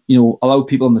 And we'll, allow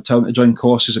people in the town to join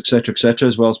courses, etc.,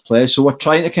 as well as players. So we're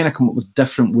trying to kind of come up with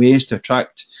different ways to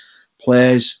attract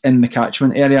players in the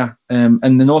catchment area.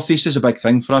 And the North East is a big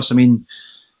thing for us. I mean,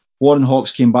 Warren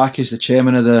Hawkes came back as the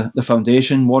chairman of the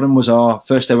foundation. Warren was our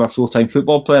first ever full-time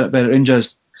football player at Berwick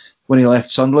Rangers when he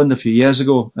left Sunderland a few years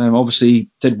ago. Obviously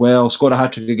did well, scored a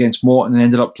hat-trick against Morton and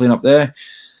ended up playing up there.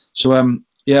 So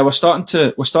we're starting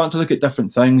to look at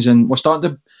different things, and we're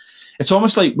starting to. It's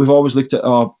almost like we've always looked at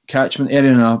our catchment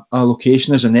area and our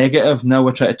location as a negative. Now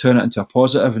we're trying to turn it into a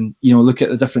positive, and look at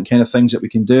the different kind of things that we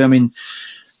can do. I mean,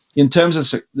 in terms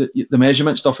of the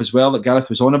measurement stuff as well that Gareth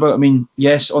was on about, I mean,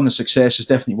 yes, on the success is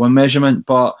definitely one measurement,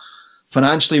 but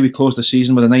financially we closed the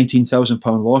season with a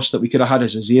 £19,000 loss that we could have had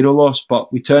as a zero loss,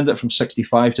 but we turned it from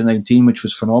 65 to 19, which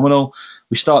was phenomenal.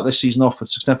 We start this season off with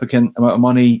a significant amount of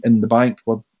money in the bank.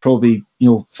 We're probably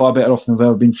far better off than we've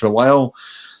ever been for a while.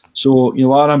 So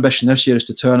our ambition this year is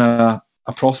to turn a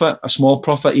profit, a small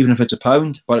profit, even if it's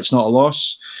 £1, but it's not a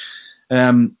loss.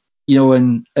 And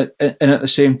at the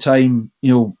same time,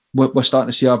 we're starting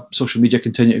to see our social media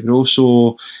continue to grow.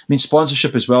 So, I mean,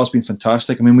 sponsorship as well has been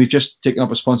fantastic. I mean, we've just taken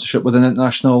up a sponsorship with an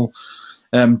international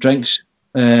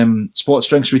sports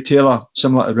drinks retailer,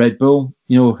 similar to Red Bull,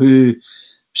 who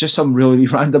it's just some really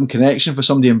random connection for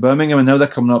somebody in Birmingham, and now they're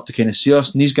coming up to kind of see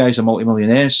us, and these guys are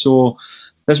multimillionaires. So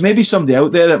there's maybe somebody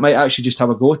out there that might actually just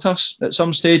have a go at us at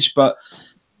some stage, but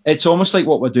it's almost like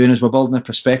what we're doing is we're building a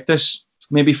prospectus,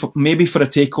 maybe for a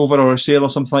takeover or a sale or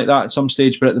something like that at some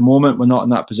stage, but at the moment we're not in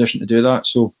that position to do that.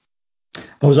 So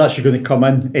I was actually going to come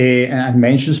in and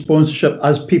mention sponsorship.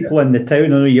 As people in the town, I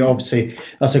know you obviously,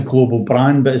 that's a global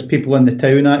brand, but as people in the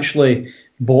town actually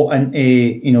bought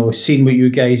into, seeing what you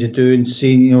guys are doing,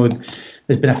 seeing,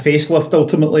 there's been a facelift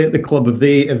ultimately at the club. Have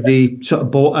they sort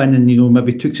of bought in and,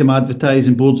 maybe took some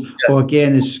advertising boards? Or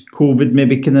again, has COVID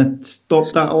maybe kind of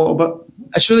stopped that a little bit?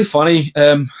 It's really funny.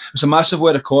 It was a massive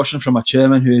word of caution from a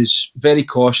chairman who is very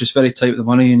cautious, very tight with the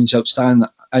money, and he's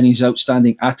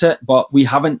outstanding at it. But we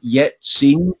haven't yet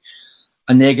seen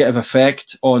a negative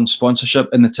effect on sponsorship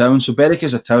in the town. So Berwick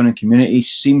as a town and community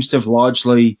seems to have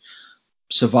largely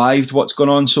survived what's gone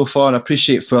on so far. I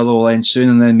appreciate furlough will end soon,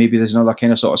 and then maybe there's another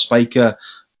kind of sort of spike of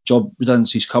job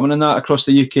redundancies coming in that across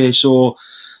the UK. So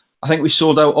I think we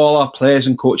sold out all our players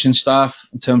and coaching staff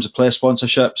in terms of player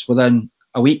sponsorships within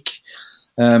a week.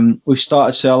 We've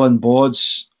started selling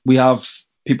boards. We have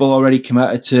people already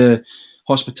committed to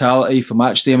hospitality for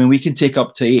match day. I mean, we can take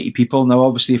up to 80 people. Now,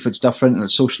 obviously, if it's different and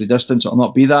it's socially distanced, it'll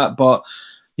not be that. But,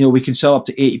 we can sell up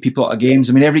to 80 people at our games.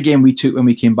 I mean, every game we took when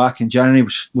we came back in January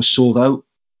was sold out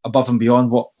above and beyond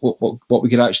what we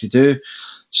could actually do.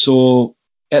 So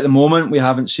at the moment, we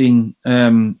haven't seen,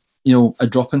 a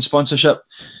drop in sponsorship.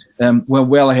 We're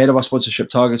well ahead of our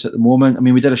sponsorship targets at the moment. I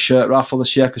mean, we did a shirt raffle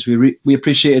this year because we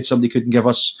appreciated somebody couldn't give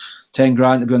us 10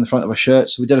 grand to be on the front of a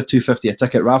shirt. So we did a £250 a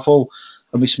ticket raffle,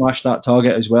 and we smashed that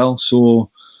target as well.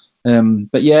 So,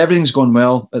 but yeah, everything's gone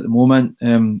well at the moment.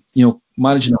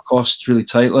 Managing our costs really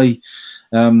tightly.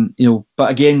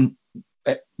 But again,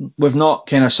 we've not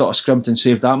kind of sort of scrimped and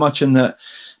saved that much, in that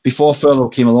before Furlough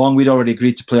came along, we'd already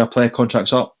agreed to play our player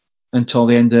contracts up until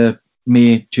the end of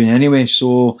May, June anyway.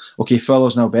 So, okay,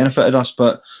 Furlough's now benefited us,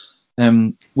 but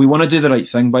we want to do the right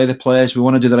thing by the players. We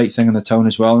want to do the right thing in the town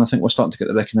as well, and I think we're starting to get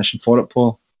the recognition for it,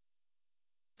 Paul.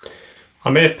 I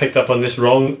may have picked up on this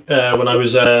wrong when I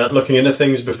was looking into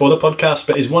things before the podcast,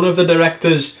 but is one of the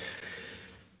directors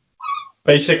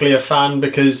basically a fan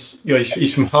because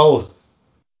he's from Hull,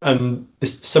 and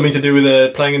it's something to do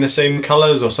with playing in the same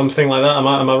colours or something like that? Am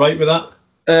I right with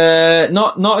that?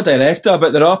 Not a director,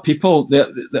 but there are people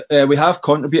that we have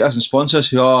contributors and sponsors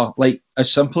who are like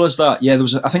as simple as that. Yeah,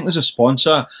 I think there's a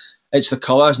sponsor. It's the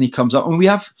colours, and he comes up, and we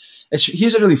have.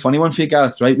 Here's a really funny one for you,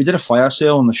 Gareth. Right, we did a fire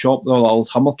sale in the shop, the old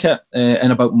Hummel kit,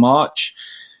 in about March,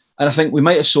 and I think we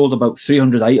might have sold about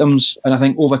 300 items, and I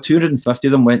think over 250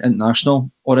 of them went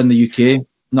international or in the UK,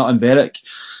 not in Berwick.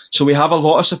 So we have a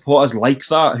lot of supporters like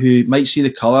that who might see the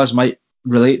colours, might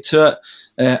relate to it,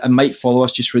 and might follow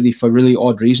us just really for really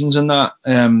odd reasons in that.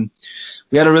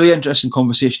 We had a really interesting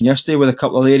conversation yesterday with a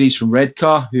couple of ladies from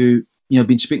Redcar who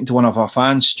been speaking to one of our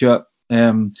fans, Stuart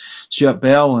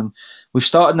Bell, and we've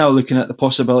started now looking at the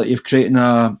possibility of creating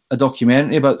a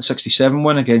documentary about the 67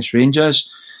 win against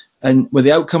Rangers. And with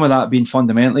the outcome of that being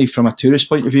fundamentally from a tourist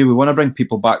point of view, we want to bring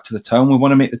people back to the town. We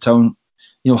want to make the town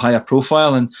higher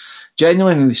profile. And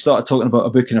genuinely, they started talking about a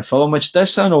book and a film, which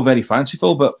does sound all very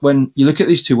fanciful. But when you look at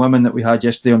these two women that we had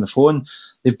yesterday on the phone,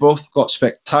 they've both got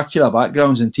spectacular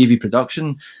backgrounds in TV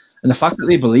production. And the fact that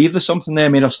they believe there's something there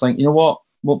made us think, you know what,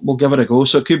 we'll give it a go.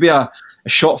 So it could be a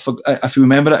shot for, if you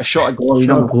remember it, a shot of glory.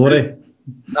 Shot of glory.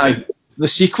 The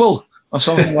sequel or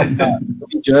something like that.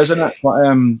 Features in it.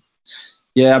 But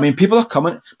yeah, I mean, people are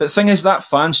coming. But the thing is, that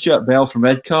fan, Stuart Bell from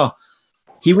Redcar,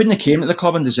 he wouldn't have came to the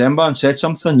club in December and said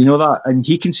something, that, and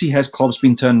he can see his club's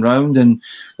been turned round, and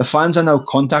the fans are now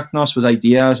contacting us with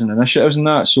ideas and initiatives and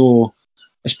that, so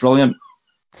it's brilliant.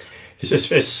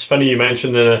 It's funny you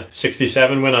mentioned the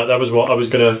 67 winner. That was what I was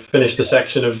going to finish the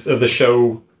section of the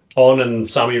show on, and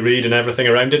Sammy Reid and everything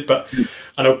around it, but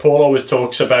I know Paul always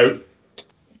talks about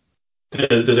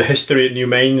there's a history at New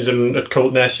Mains and at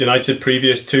Coltness United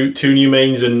previous to New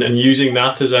Mains, and using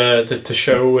that as to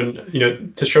show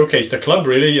and to showcase the club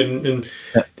really, and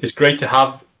it's great to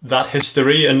have that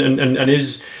history, and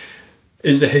is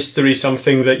the history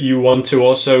something that you want to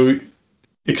also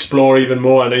explore even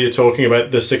more? I know you're talking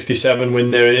about the 67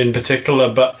 win there in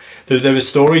particular, but there are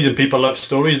stories, and people love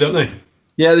stories, don't they?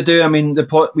 Yeah, they do. I mean,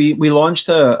 we launched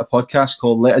a podcast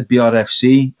called Let It Be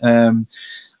RFC.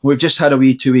 We've just had a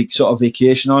wee 2-week sort of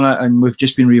vacation on it, and we've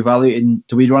just been reevaluating,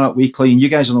 do we run it weekly? And you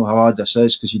guys will know how hard this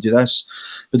is because you do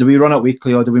this, but do we run it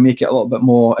weekly, or do we make it a little bit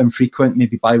more infrequent,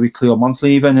 maybe bi-weekly or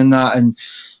monthly even in that? And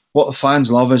what the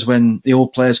fans love is when the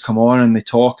old players come on and they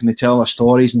talk and they tell their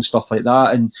stories and stuff like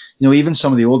that. And, even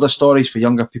some of the older stories for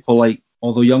younger people, like,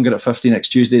 although younger at 50 next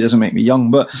Tuesday doesn't make me young,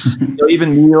 but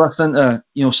even me listening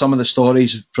to, some of the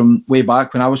stories from way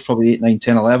back when I was probably 8, 9,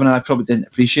 10, 11, I probably didn't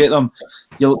appreciate them.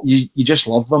 You just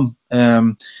love them.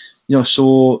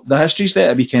 So the history's there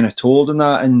to be kind of told in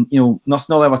that, and,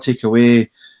 nothing will ever take away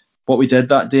what we did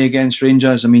that day against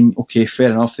Rangers. I mean, okay,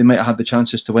 fair enough, they might have had the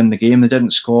chances to win the game. They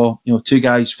didn't score. Two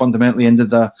guys fundamentally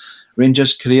ended the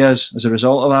Rangers' careers as a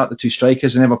result of that. The two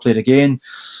strikers, they never played again.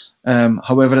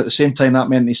 However, at the same time, that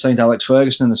meant they signed Alex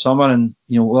Ferguson in the summer, and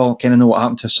we all kind of know what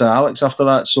happened to Sir Alex after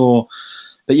that. So,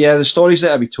 but yeah, the stories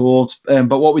there to be told.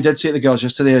 But what we did say to the girls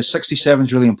yesterday is 67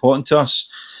 is really important to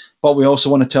us. But we also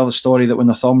want to tell the story that we're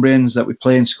Northumbrians, that we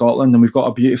play in Scotland, and we've got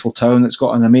a beautiful town that's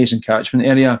got an amazing catchment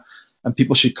area, and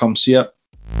people should come see it.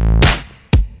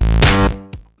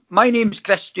 My name's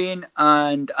Chris Strain,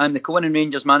 and I'm the Covenant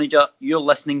Rangers manager. You're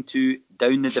listening to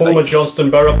Down the Division. Former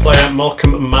Johnston Borough player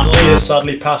Malcolm Manley has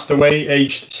sadly passed away,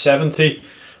 aged 70.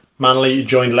 Manley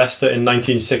joined Leicester in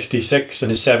 1966,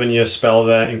 and his 7-year spell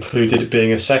there included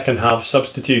being a second-half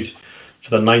substitute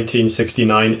for the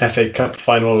 1969 FA Cup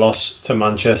final loss to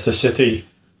Manchester City.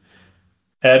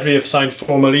 Airdrie have signed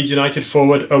former Leeds United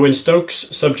forward Owen Stokes,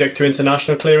 subject to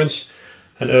international clearance,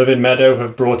 and Irvine Meadow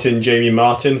have brought in Jamie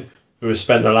Martin, who has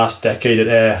spent the last decade at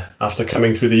Ayr after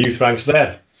coming through the youth ranks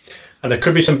there. And there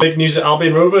could be some big news at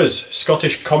Albion Rovers.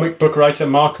 Scottish comic book writer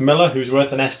Mark Miller, who's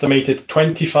worth an estimated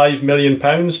 £25 million,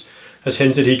 has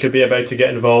hinted he could be about to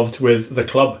get involved with the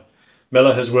club.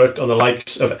 Miller has worked on the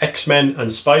likes of X-Men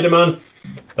and Spider-Man,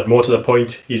 but more to the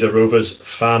point, he's a Rovers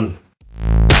fan.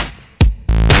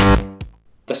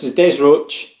 This is Des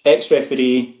Roach,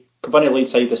 ex-referee, Cabana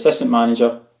Leadside assistant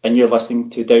manager, and you're listening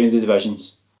to Down the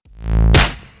Divisions.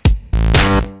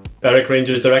 Berwick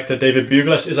Rangers director David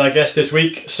Buglas is our guest this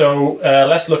week. So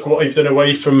let's look at what we've done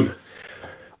away from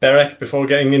Berwick before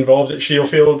getting involved at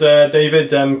Shielfield,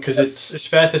 David? Because it's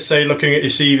fair to say, looking at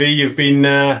your CV, you've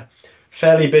been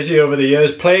fairly busy over the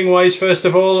years. Playing wise, first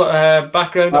of all,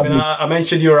 background. I mean, I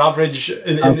mentioned you were average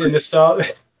in the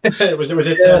start. was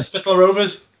it Spittal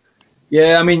Rovers?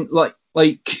 Yeah, I mean,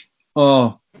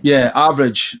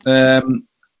 average.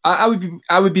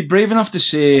 I would be brave enough to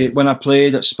say when I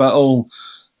played at Spittal,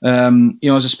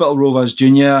 as a Spittal Rovers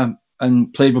junior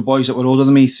and played with boys that were older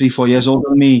than me, 3-4 years older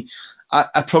than me,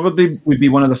 I probably would be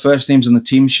one of the first names on the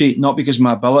team sheet, not because of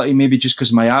my ability, maybe just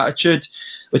because of my attitude,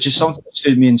 which is something that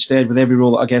suited me instead with every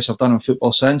role that I guess I've done in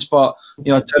football since. But,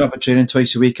 I'd turn up at training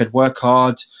twice a week, I'd work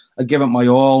hard, I'd give it my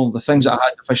all. The things that I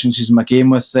had deficiencies in my game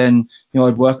with, then,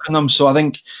 I'd work on them. So I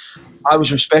think I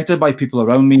was respected by people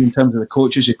around me in terms of the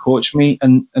coaches who coached me,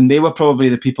 and they were probably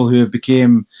the people who have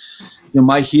became,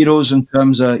 my heroes in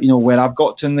terms of, where I've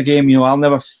got to in the game.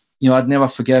 I'd never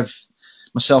forgive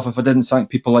myself if I didn't thank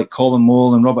people like Colin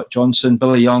Mole and Robert Johnson,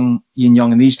 Billy Young, Ian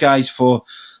Young, and these guys for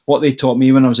what they taught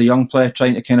me when I was a young player,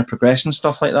 trying to kind of progress and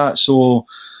stuff like that. So,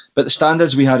 but the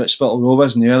standards we had at Spittal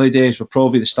Rovers in the early days were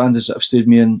probably the standards that have stood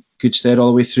me in good stead all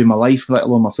the way through my life, let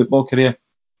alone my football career.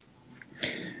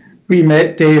 We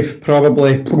met, Dave,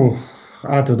 probably,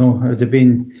 I don't know, it would have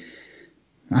been,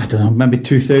 maybe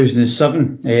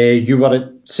 2007. You were at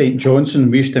St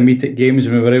Johnstone. We used to meet at games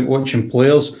and we were out watching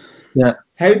players. Yeah.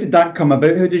 How did that come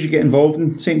about? How did you get involved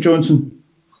in St Johnstone?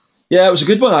 Yeah, it was a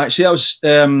good one actually.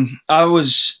 I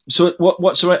was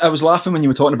laughing when you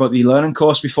were talking about the learning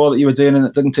course before that you were doing and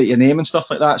it didn't take your name and stuff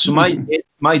like that. So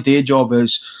my day job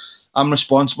is I'm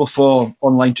responsible for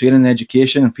online training and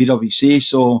education in PwC.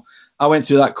 So I went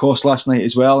through that course last night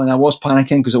as well, and I was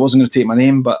panicking because it wasn't going to take my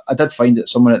name, but I did find it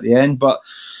somewhere at the end. But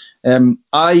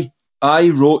I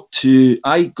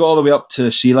got all the way up to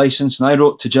C licence, and I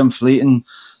wrote to Jim Fleeton,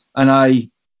 and I,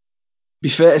 be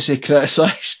fair to say,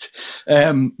 criticised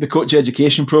the coach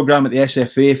education programme at the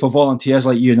SFA for volunteers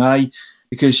like you and I,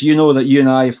 because you know that you and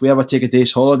I, if we ever take a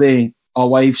day's holiday, our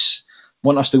wives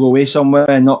want us to go away somewhere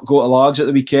and not go to Largs at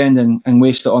the weekend and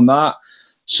waste it on that.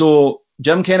 So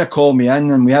Jim kind of called me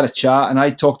in and we had a chat, and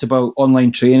I talked about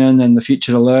online training and the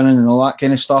future of learning and all that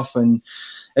kind of stuff. And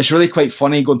it's really quite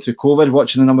funny going through COVID,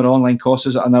 watching the number of online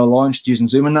courses that are now launched using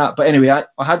Zoom and that. But anyway,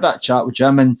 I had that chat with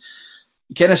Jim, and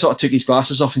he kind of sort of took his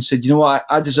glasses off and said, you know what,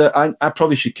 I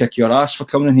probably should kick your ass for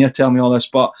coming in here telling me all this,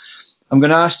 but I'm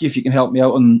going to ask you if you can help me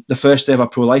out on the first ever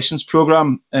pro license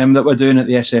programme that we're doing at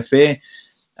the SFA.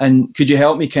 And could you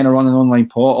help me kind of run an online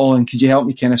portal, and could you help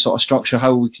me kind of sort of structure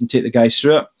how we can take the guys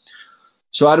through it?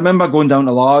 So I remember going down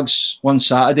to Largs one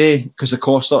Saturday because the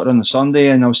course started on the Sunday,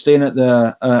 and I was staying at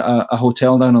a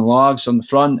hotel down in Largs on the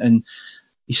front, and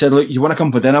he said, look, you want to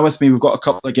come for dinner with me? We've got a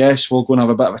couple of guests we'll go and have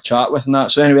a bit of a chat with and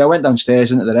that. So anyway, I went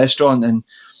downstairs into the restaurant, and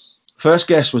first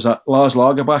guest was Lars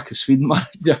Lagerbäck, the Sweden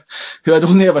manager, who I'd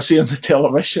only ever seen on the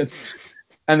television.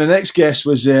 And the next guest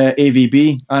was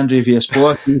AVB, Andre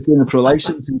Villas-Boas, who was doing the pro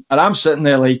license. And I'm sitting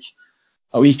there like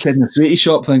a wee kid in a sweetie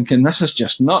shop thinking, this is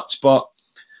just nuts. But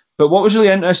what was really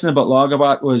interesting about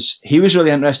Lagerbäck was he was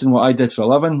really interested in what I did for a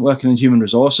living, working in human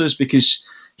resources, because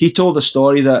he told a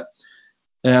story that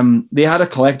they had a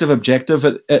collective objective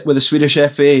with the Swedish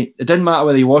FA. It didn't matter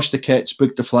whether you washed the kits,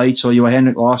 booked the flights, or you were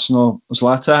Henrik Larsson or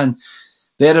Zlatan.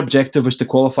 Their objective was to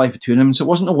qualify for tournaments. It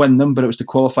wasn't to win them, but it was to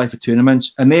qualify for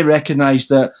tournaments. And they recognised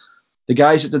that the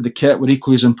guys that did the kit were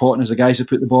equally as important as the guys that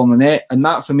put the ball in the net. And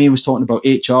that, for me, was talking about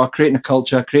HR, creating a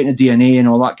culture, creating a DNA and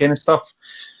all that kind of stuff.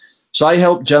 So I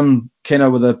helped Jim kind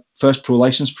of with the first pro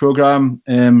license programme,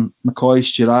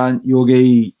 McCoy, Durant,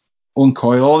 Yogi, Owen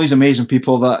Coyle, all these amazing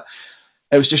people that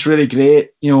it was just really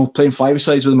great, playing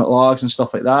five-a-sides with them at Largs and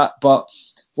stuff like that. But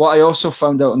what I also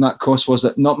found out on that course was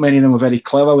that not many of them were very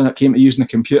clever when it came to using a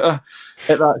computer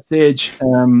at that stage.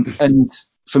 And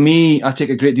for me, I take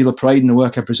a great deal of pride in the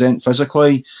work I present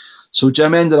physically. So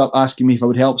Jim ended up asking me if I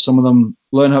would help some of them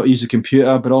learn how to use the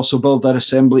computer, but also build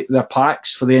their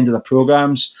packs for the end of the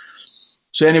programmes.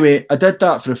 So anyway, I did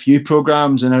that for a few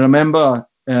programmes, and I remember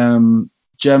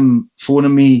Jim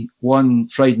phoning me one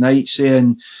Friday night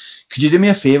saying, could you do me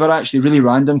a favour, actually, really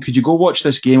random, could you go watch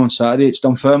this game on Saturday? It's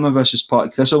Dunfermline versus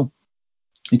Partick Thistle.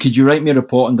 And could you write me a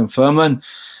report on Dunfermline?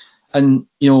 And,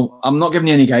 I'm not giving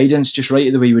you any guidance, just write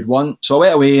it the way you would want. So I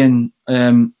went away and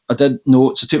I did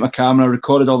notes, I took my camera,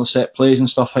 recorded all the set plays and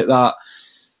stuff like that.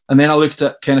 And then I looked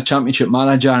at kind of Championship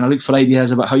Manager, and I looked for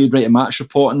ideas about how you'd write a match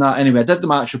report and that. Anyway, I did the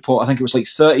match report. I think it was like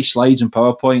 30 slides in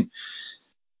PowerPoint.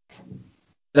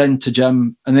 Then to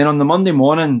Jim. And then on the Monday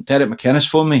morning, Derek McInnes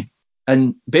phoned me.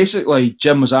 And basically,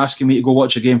 Jim was asking me to go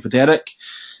watch a game for Derek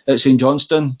at St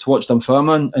Johnstone to watch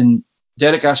Dunfermline. And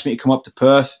Derek asked me to come up to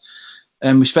Perth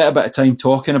we spent a bit of time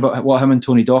talking about what him and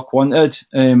Tony Dock wanted,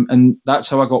 and that's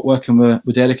how I got working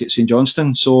with Derek at St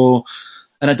Johnstone. So,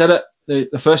 and I did it.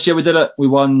 The first year we did it, we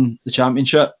won the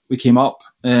championship. We came up.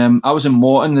 I was in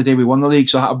Morton the day we won the league,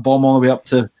 so I had to bomb all the way up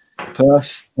to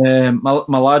Perth.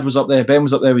 My lad was up there. Ben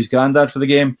was up there with his granddad for the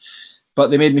game, but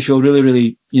they made me feel really,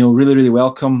 really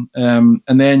welcome. And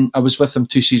then I was with them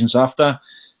 2 seasons after.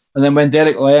 And then when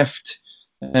Derek left,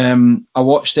 I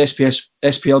watched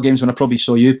SPL games when I probably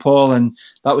saw you, Paul, and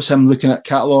that was him looking at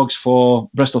catalogues for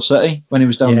Bristol City when he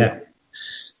was down there.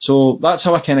 So that's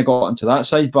how I kind of got into that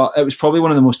side, but it was probably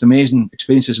one of the most amazing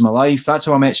experiences of my life. That's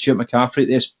how I met Stuart McCaffrey at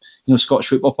this, Scottish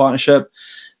Football Partnership.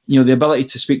 The ability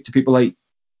to speak to people like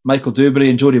Michael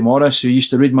Dewberry and Jody Morris, who used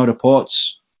to read my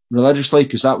reports religiously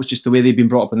because that was just the way they'd been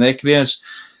brought up in their careers.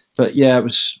 But yeah, it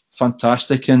was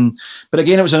fantastic. But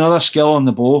again, it was another skill on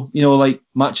the bow, like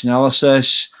match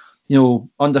analysis,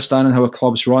 understanding how a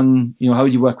club's run, how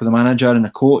do you work with a manager and a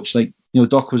coach. Like,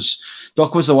 Doc was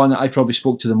the one that I probably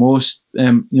spoke to the most.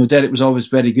 Derek was always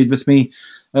very good with me.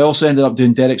 I also ended up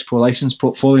doing Derek's pro license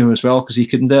portfolio as well because he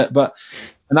couldn't do it.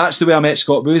 And that's the way I met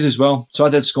Scott Booth as well. So I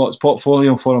did Scott's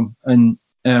portfolio for him, and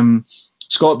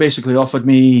Scott basically offered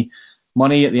me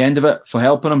money at the end of it for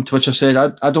helping him, to which I said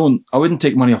I wouldn't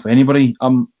take money off anybody.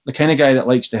 I'm the kind of guy that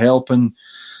likes to help, and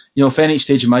if any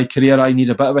stage of my career I need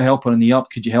a bit of a helper in the up,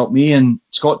 could you help me? And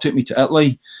Scott took me to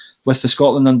Italy with the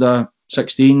Scotland under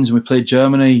 16s, and we played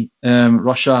Germany,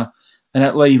 Russia, and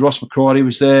Italy. Ross McCrory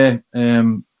was there,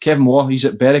 Kevin Waugh, he's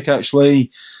at Berwick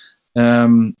actually,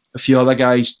 a few other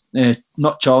guys,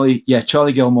 not Charlie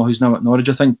Gilmore, who's now at Norwich,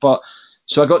 I think. But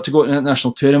so I got to go to an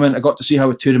international tournament. I got to see how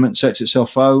a tournament sets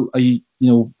itself out, and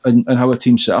how a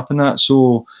team's set up in that.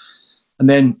 So, and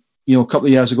then a couple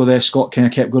of years ago there, Scott kind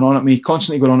of kept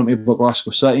constantly going on at me about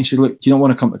Glasgow City. He said, look, do you not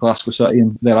want to come to Glasgow City?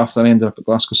 And thereafter I ended up at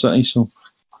Glasgow City. So.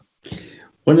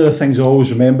 One of the things I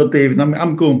always remember, David, and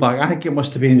I'm going back, I think it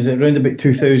must have been, was it around about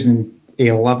 2010,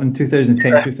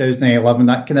 2011,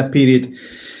 that kind of period.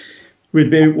 We'd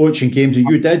be out watching games, and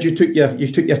you took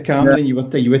your camera, and you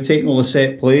were taking all the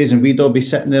set plays, and we'd all be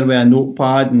sitting there with a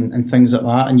notepad and things like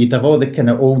that, and you'd have all the kind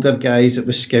of older guys that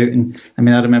was scouting. I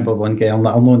mean, I remember one guy, I'll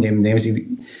not name names, I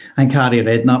think Harry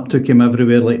Redknapp took him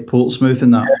everywhere, like Portsmouth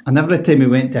and that, and every time he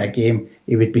went to a game,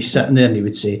 he would be sitting there and he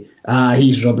would say,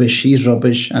 he's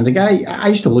rubbish, and the guy, I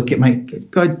used to look at my,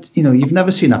 God, you've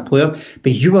never seen a player,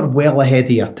 but you were well ahead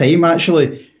of your time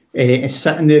actually,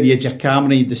 sitting there, you had your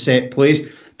camera, you had the set plays,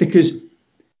 because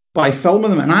by filming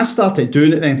them, and I started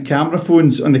doing it then, camera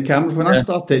phones, I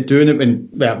started doing it when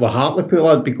with Hartlepool,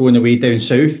 I'd be going away down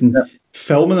south and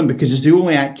filming them, because it's the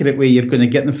only accurate way you're going to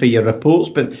get them for your reports.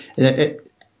 But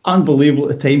unbelievable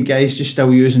at the time, guys just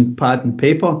still using pad and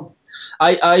paper.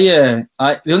 The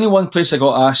only one place I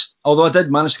got asked, although I did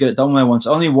manage to get it done once,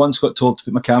 I only once got told to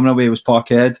put my camera away, was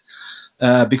Parkhead,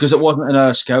 because it wasn't in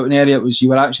a scouting area, you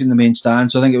were actually in the main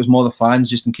stand, so I think it was more the fans,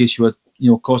 just in case you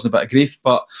were causing a bit of grief.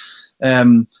 But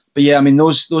yeah, I mean,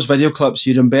 those video clips,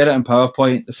 you'd embed it in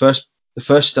PowerPoint. The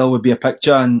first still would be a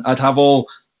picture, and I'd have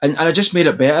and I just made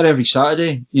it better every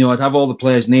Saturday. I'd have all the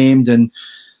players named, and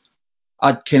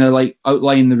I'd kind of like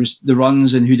outline the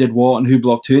runs and who did what and who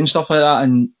blocked who and stuff like that.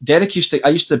 And I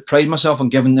used to pride myself on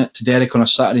giving it to Derek on a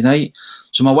Saturday night.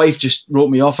 So my wife just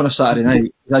wrote me off on a Saturday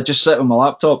night. I'd just sit on my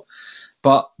laptop.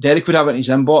 But Derek would have it in his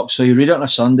inbox, so he'd read it on a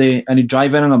Sunday, and he'd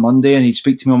drive in on a Monday, and he'd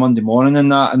speak to me on Monday morning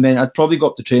and that. And then I'd probably go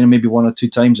up to training maybe 1 or 2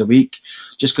 times a week,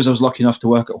 just because I was lucky enough to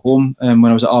work at home when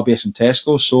I was at RBS and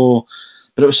Tesco. So,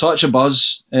 but it was such a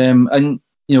buzz, and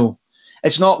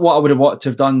it's not what I would have wanted to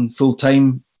have done full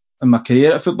time in my career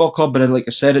at a football club. But like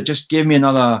I said, it just gave me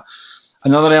another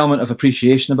element of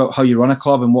appreciation about how you run a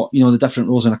club and what the different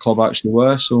roles in a club actually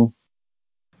were. So.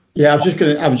 Yeah, I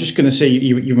was just gonna say,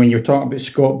 you when you were talking about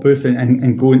Scott Booth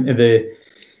and going to the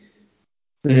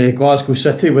Glasgow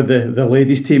City with the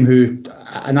ladies team, who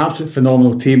an absolute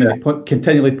phenomenal team, and they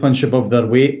continually punch above their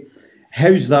weight.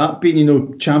 How's that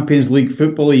been? Champions League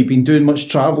football. You've been doing much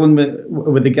travelling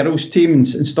with the girls team and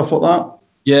stuff like that.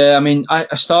 Yeah, I mean, I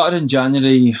started in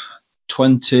January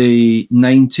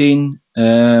 2019.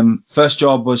 First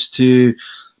job was to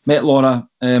meet Laura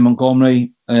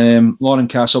Montgomery, Lauren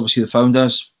Cass, obviously the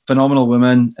founders. Phenomenal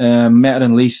woman. Met her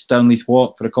in Leith, down Leith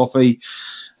Walk for a coffee.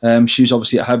 She was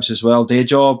obviously at Hibs as well, day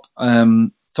job.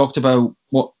 Talked about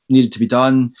what needed to be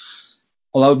done.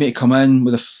 Allowed me to come in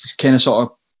with a kind of sort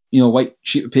of white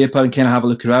sheet of paper and kind of have a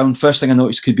look around. First thing I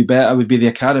noticed could be better would be the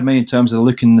academy in terms of the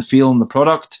look and the feel and the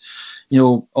product.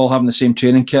 All having the same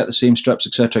training kit, the same strips,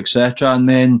 etc. And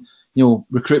then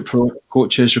recruit pro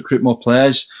coaches, recruit more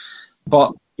players.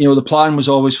 But the plan was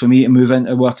always for me to move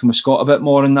into working with Scott a bit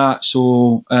more in that.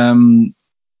 So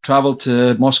travelled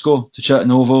to Moscow, to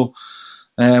Chernovo.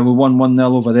 We won 1-0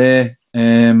 over there.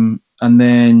 And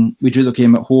then we drew the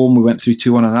game at home. We went through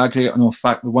 2-1 on aggregate. No, in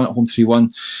fact, we won at home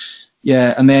 3-1.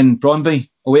 Yeah, and then Brøndby,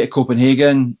 away to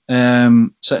Copenhagen,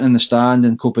 sitting in the stand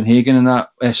in Copenhagen and that,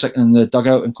 sitting in the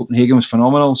dugout in Copenhagen was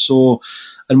phenomenal. So,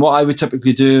 and what I would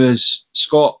typically do is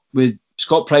Scott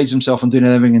prides himself on doing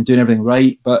everything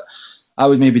right, but I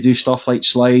would maybe do stuff like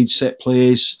slides, set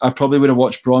plays. I probably would have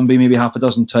watched Brøndby maybe half a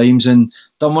dozen times and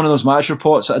done one of those match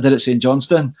reports that I did at St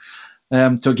Johnstone.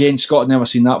 So again, Scott had never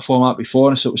seen that format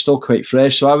before, so it was still quite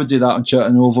fresh. So I would do that on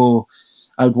Chernovo.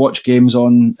 I would watch games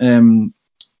on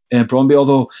Brøndby,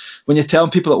 although when you're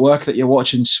telling people at work that you're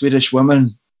watching Swedish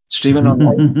women streaming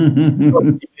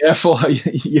online, be careful.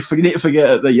 You need to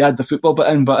forget that you had the football bit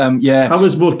in, but yeah. I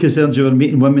was more concerned you were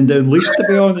meeting women down Leith, to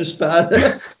be honest, but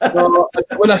no,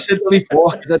 when I said Leith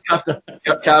Walk, I did have to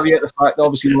caveat the fact that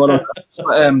obviously more on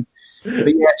that.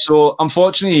 But yeah, so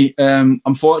unfortunately,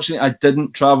 I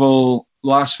didn't travel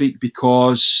last week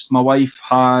because my wife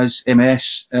has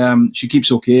MS. She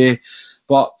keeps okay,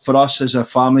 but for us as a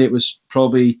family, it was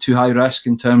probably too high risk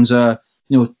in terms of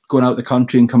going out the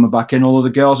country and coming back in. Although the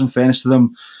girls, in fairness to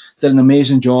them, did an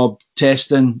amazing job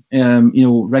testing,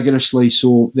 rigorously.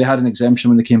 So they had an exemption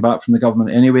when they came back from the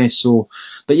government anyway. So,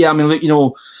 but yeah, I mean, look,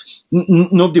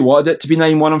 nobody wanted it to be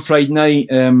 9-1 on Friday night.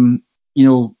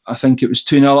 I think it was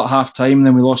 2-0 at half time, and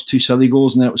then we lost 2 silly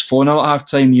goals, and then it was 4-0 at half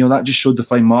time. That just showed the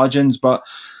fine margins. But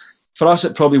for us,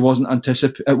 it probably wasn't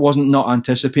not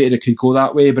anticipated it could go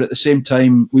that way. But at the same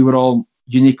time, we were all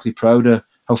uniquely proud of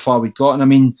how far we'd gotten. I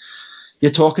mean,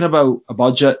 you're talking about a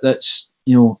budget that's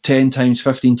 10 times,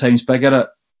 15 times bigger at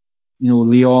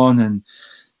Lyon and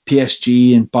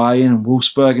PSG and Bayern and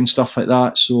Wolfsburg and stuff like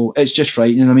that. So it's just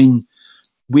frightening. I mean,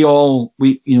 we all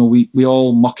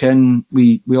muck in.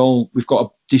 We've got a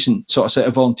decent sort of set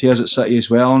of volunteers at City as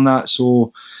well on that.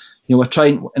 So we're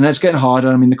trying, and it's getting harder.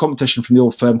 I mean, the competition from the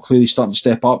old firm clearly starting to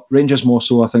step up. Rangers more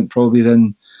so, I think, probably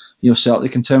than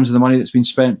Celtic in terms of the money that's been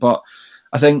spent. But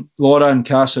I think Laura and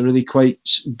Cass are really quite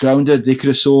grounded. They could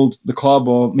have sold the club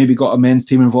or maybe got a men's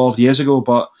team involved years ago,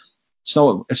 but it's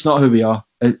not who we are,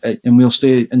 and we'll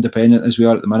stay independent as we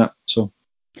are at the minute. So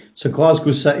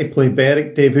Glasgow City play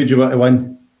Berwick. Dave, who do you want to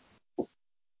win?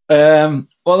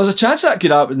 Well, there's a chance that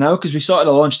could happen now because we started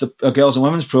to launch a girls and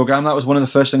women's programme. That was one of the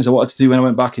first things I wanted to do when I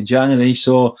went back in January.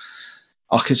 So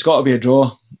it's got to be a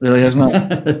draw, really, isn't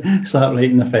it? Start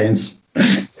right in the fence.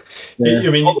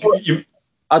 Yeah.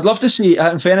 I'd love to see,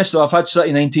 in fairness though, I've had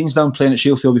City 19s down playing at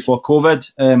Sheffield before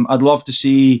COVID. I'd love to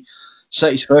see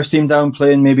City's first team down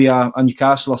playing maybe a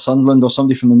Newcastle or Sunderland or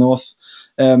somebody from the north.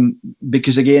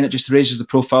 Because again, it just raises the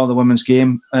profile of the women's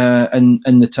game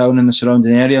in the town and the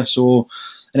surrounding area. So,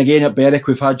 and again at Berwick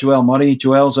we've had Joelle Murray.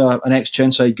 Joelle's an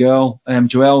ex-Chirnside girl.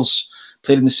 Joelle's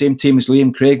played in the same team as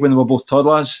Liam Craig when they were both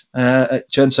toddlers at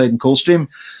Chirnside and Coldstream.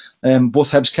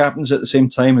 Both Hibs captains at the same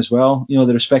time as well.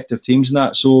 The respective teams and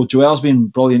that. So Joelle's been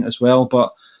brilliant as well.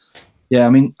 But yeah, I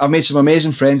mean, I've made some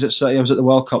amazing friends at City. I was at the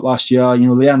World Cup last year.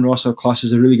 Leanne Ross, our class,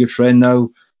 is a really good friend now.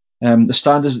 The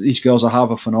standards that these girls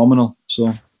have are phenomenal.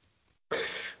 So,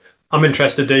 I'm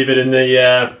interested, David, in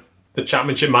the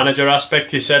Championship Manager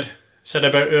aspect you said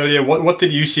about earlier. What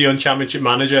did you see on Championship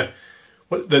Manager?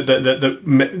 What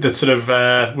the sort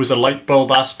of was the light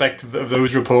bulb aspect of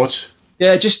those reports?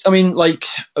 Yeah, just right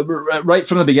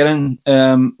from the beginning,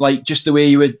 just the way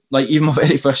you would even my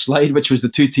very first slide, which was the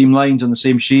 2 team lines on the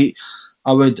same sheet.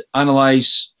 I would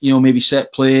analyse, maybe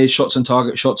set plays, shots on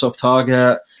target, shots off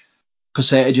target,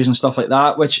 percentages and stuff like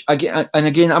that, which again,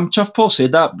 I'm chuffed Paul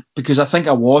said that because I think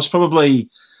I was probably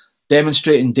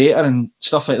demonstrating data and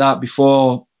stuff like that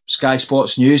before Sky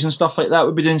Sports News and stuff like that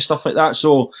would be doing stuff like that.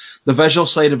 So the visual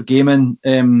side of gaming,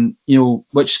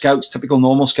 which typical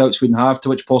normal scouts wouldn't have, to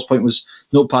which Paul's point was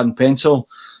notepad and pencil,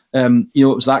 it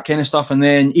was that kind of stuff. And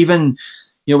then even,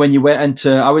 when you went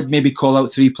into, I would maybe call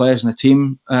out 3 players in the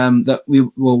team that we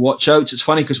will watch out. It's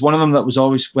funny because one of them that was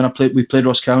always, when we played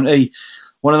Ross County,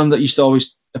 one of them that used to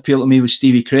always appeal to me was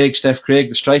Steph Craig,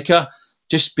 the striker,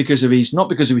 just because of not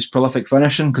because of his prolific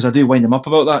finishing, because I do wind him up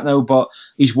about that now, but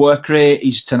his work rate,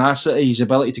 his tenacity, his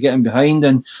ability to get in behind.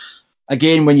 And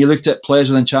again, when you looked at players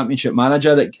within Championship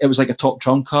Manager, it was like a top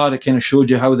trump card. It kind of showed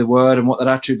you how they were and what their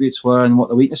attributes were and what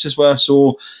their weaknesses were.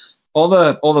 So all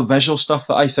the visual stuff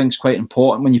that I think is quite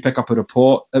important when you pick up a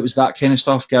report, it was that kind of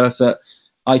stuff, Gareth, that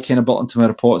I kind of built into my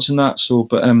reports and that. So,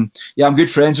 but yeah, I'm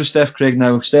good friends with Steph Craig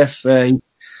now. Steph,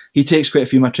 he takes quite a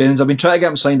few of my trainings. I've been trying to get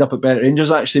him signed up at Berwick Rangers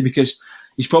actually, because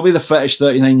he's probably the fittest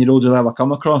 39-year-old you'll ever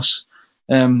come across.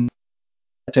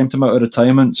 Attempt him out of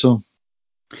retirement. So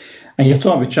And you're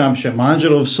talking about Championship manager,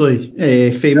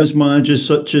 obviously. Famous managers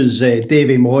such as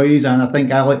Davy Moyes, and I think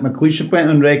Alec McLeish have went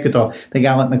on record, or I think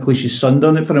Alec McLeish's son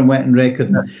done it for him, went on record.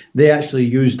 Yeah. They actually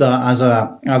used that as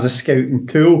a scouting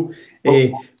tool.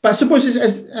 But I suppose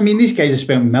these guys have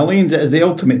spent millions. It is the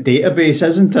ultimate database,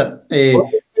 isn't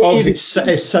it?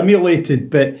 Obviously, it's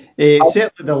simulated, but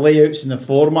certainly the layouts and the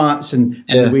formats and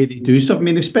the way they do stuff. I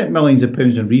mean, they've spent millions of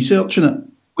pounds on researching it.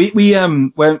 We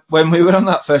when we were on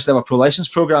that first ever pro license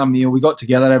programme, we got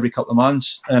together every couple of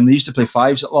months. They used to play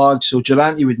fives at Largs, so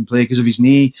Durante wouldn't play because of his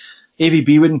knee.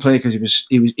 AVB wouldn't play because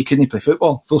he couldn't play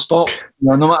football. Full stop.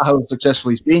 No matter how successful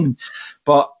he's been,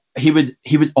 but he would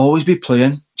always be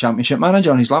playing Championship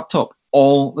Manager on his laptop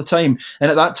all the time.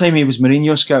 And at that time, he was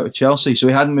Mourinho scout at Chelsea, so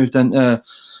he hadn't moved into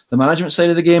the management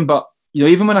side of the game. But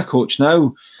even when I coach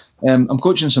now, I'm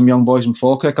coaching some young boys in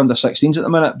Falkirk under 16s at the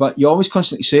minute. But you always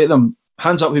constantly say to them,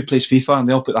 hands up who plays FIFA, and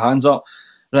they all put their hands up.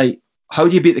 Right, how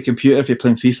do you beat the computer if you're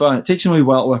playing FIFA? And it takes them a wee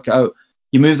while to work it out.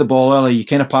 You move the ball early, you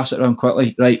kind of pass it around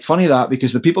quickly. Right, funny that,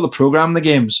 because the people that program the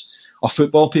games are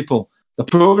football people. The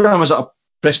programmers are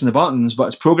pressing the buttons, but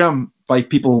it's programmed by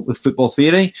people with football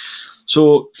theory.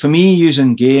 So for me,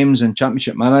 using games and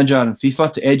Championship Manager and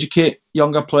FIFA to educate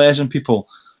younger players and people,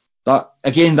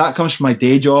 that comes from my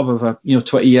day job of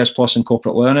 20 years plus in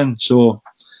corporate learning. So,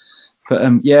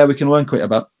 but we can learn quite a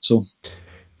bit. So.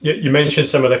 You mentioned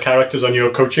some of the characters on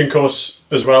your coaching course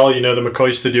as well, the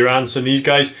McCoys, the Durants, and these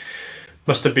guys.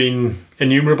 Must have been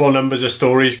innumerable numbers of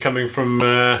stories coming from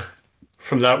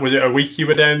that. Was it a week you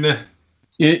were down there?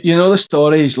 The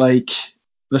stories,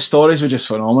 the stories were just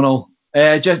phenomenal.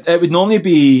 It would normally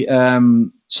be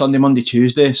Sunday, Monday,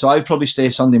 Tuesday. So I'd probably stay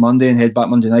Sunday, Monday and head back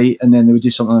Monday night, and then they would do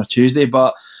something on a Tuesday.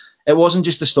 But it wasn't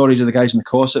just the stories of the guys in the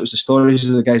course, it was the stories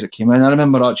of the guys that came in. I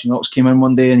remember Archie Knox came in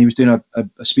one day and he was doing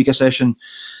a speaker session,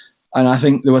 and I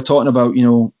think they were talking about,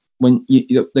 when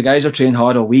the guys are trained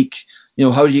hard all week,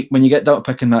 how do you, when you get down to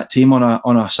picking that team on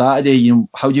a Saturday,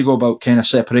 how do you go about kind of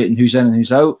separating who's in and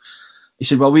who's out? He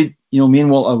said, well, me and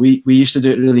Walter, we used to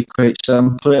do it really quite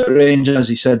simply at Rangers.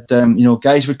 He said,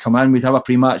 guys would come in, we'd have a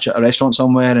pre-match at a restaurant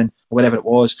somewhere and whatever it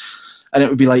was, and it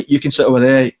would be like, you can sit over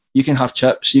there, you can have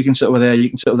chips, you can sit over there, you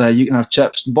can sit over there, you can have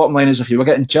chips. The bottom line is, if you were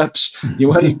getting chips, you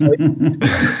weren't playing.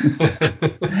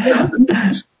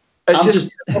 It's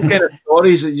just those kind of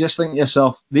stories that you just think to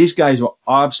yourself, these guys were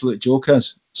absolute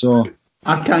jokers. So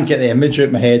I can't get the image out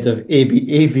of my head of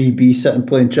AVB sitting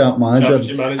playing Champ Manager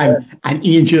and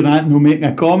Ian Durant no making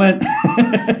a comment.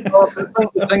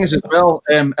 The thing is as well,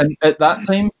 and at that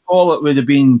time, Paul, it would have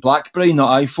been BlackBerry,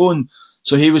 not iPhone.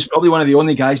 So he was probably one of the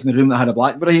only guys in the room that had a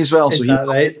BlackBerry as well. Is that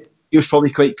right? He was probably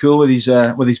quite cool with his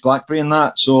BlackBerry and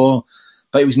that. So,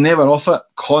 but he was never off it,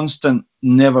 constant,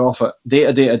 never off it,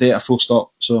 day to day, full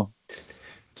stop. So.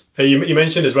 You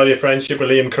mentioned as well your friendship with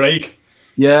Liam Craig.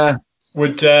 Yeah.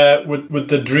 Would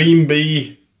the dream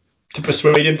be to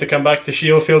persuade him to come back to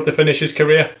Shielfield to finish his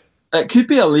career? It could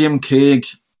be a Liam Craig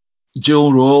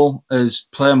dual role as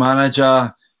player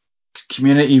manager,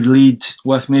 community lead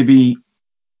with maybe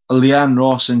Leanne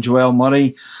Ross and Joelle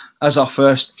Murray as our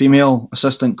first female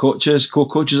assistant coaches,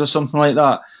 co-coaches or something like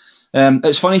that.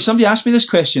 It's funny, somebody asked me this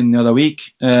question the other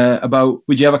week about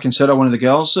would you ever consider one of the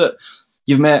girls that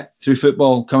you've met through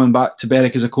football coming back to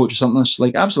Berwick as a coach or something. It's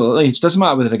like, absolutely. It doesn't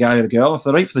matter whether they're a guy or a girl. If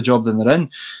they're right for the job, then they're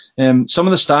in. Some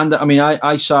of the standard. I mean,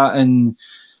 I sat in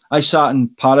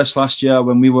Paris last year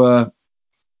when we were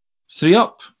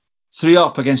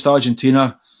 3-up against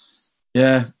Argentina.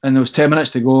 Yeah, and there was 10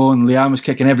 minutes to go, and Leanne was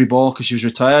kicking every ball because she was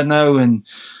retired now, and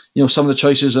some of the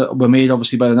choices that were made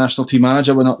obviously by the national team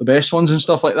manager were not the best ones and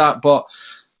stuff like that. But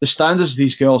the standards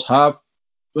these girls have.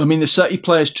 I mean, the City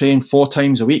players train 4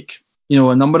 times a week.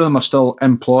 A number of them are still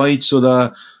employed, so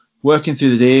they're working through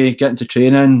the day, getting to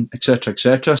training, etc.,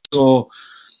 etc. So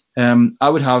I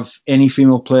would have any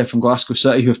female player from Glasgow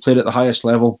City who have played at the highest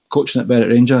level coaching at Berwick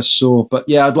Rangers. So, but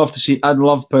yeah, I'd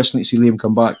love personally to see Liam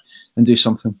come back and do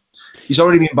something. He's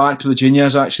already been back to the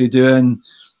juniors, actually doing.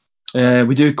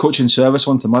 We do coaching service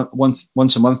once a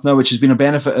month now, which has been a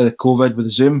benefit of COVID with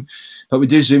the Zoom. But we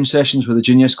do Zoom sessions with the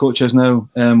juniors coaches now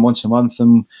once a month,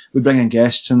 and we bring in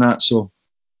guests and that. So.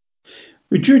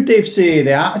 Would you, Dave, say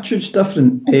the attitude's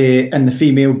different in the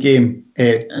female game,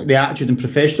 the attitude and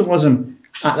professionalism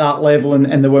at that level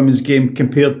in the women's game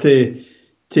compared to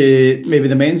maybe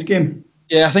the men's game?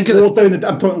 Yeah, I think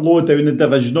I'm talking lower down the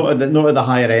division, not at the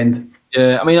higher end.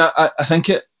 Yeah, I mean, I think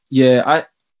it. Yeah, I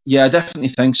definitely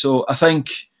think so. I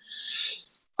think.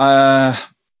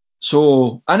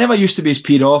 So I never used to be as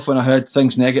peed off when I heard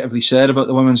things negatively said about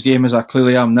the women's game as I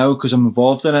clearly am now, because I'm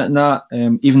involved in it and that.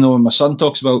 Even though when my son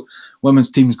talks about women's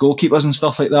teams goalkeepers and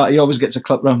stuff like that, he always gets a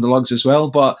clip round the lugs as well.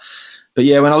 But But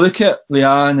yeah, when I look at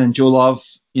Leanne and Joe Love,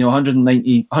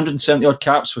 170 odd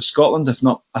caps for Scotland, if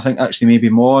not, I think actually maybe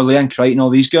more. Leanne Crichton, all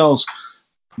these girls,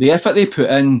 the effort they put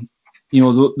in,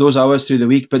 those hours through the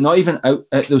week, but not even out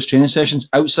at those training sessions,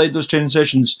 outside those training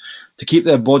sessions, to keep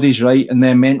their bodies right and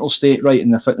their mental state right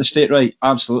and their fitness state right.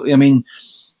 Absolutely. I mean,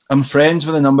 I'm friends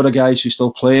with a number of guys who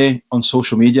still play on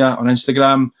social media, on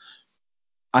Instagram.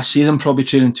 I see them probably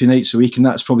training 2 nights a week, and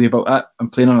that's probably about it,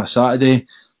 and playing on a Saturday.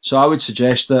 So I would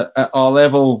suggest that at our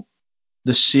level,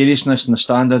 the seriousness and the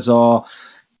standards are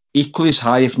equally as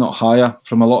high, if not higher,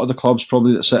 from a lot of the clubs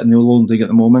probably that sit in the Lowland League at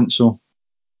the moment. So,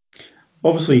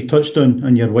 obviously, you touched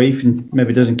on your wife and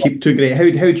maybe doesn't keep too great. How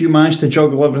do you manage to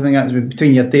juggle everything that's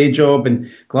between your day job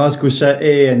and Glasgow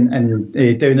City and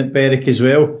down at Berwick as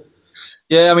well?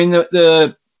 Yeah, I mean,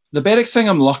 the Berwick thing,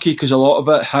 I'm lucky because a lot of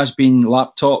it has been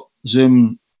laptop,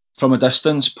 Zoom from a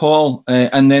distance, Paul.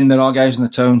 And then there are guys in the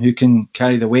town who can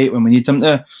carry the weight when we need them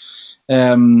to.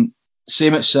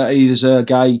 Same at City, there's a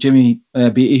guy, Jimmy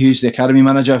Beattie, who's the academy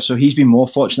manager. So he's been more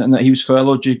fortunate in that he was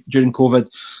furloughed during COVID.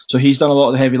 So he's done a lot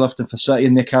of the heavy lifting for City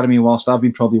in the academy whilst I've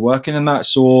been probably working in that.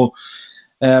 So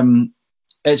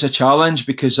it's a challenge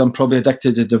because I'm probably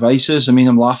addicted to devices. I mean,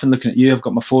 I'm laughing looking at you. I've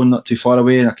got my phone not too far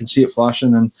away and I can see it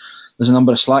flashing, and there's a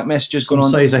number of Slack messages going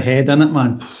on. Size ahead in it,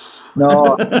 man.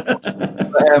 No.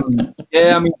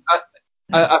 Yeah, I mean,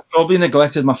 I probably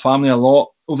neglected my family a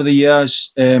lot over the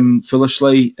years,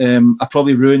 foolishly. I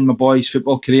probably ruined my boy's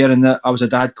football career in that I was a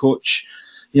dad coach,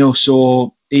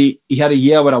 so he had a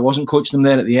year where I wasn't coaching him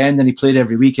there at the end, and he played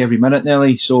every week, every minute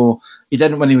nearly, so he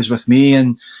didn't when he was with me.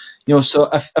 And so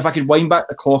if I could wind back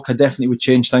the clock, I definitely would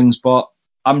change things. But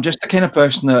I'm just the kind of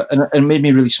person that, and it made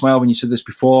me really smile when you said this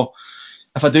before,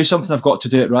 if I do something, I've got to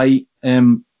do it right.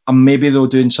 I'm maybe, though,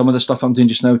 doing some of the stuff I'm doing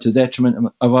just now to the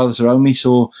detriment of others around me.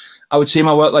 So I would say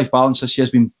my work-life balance this year has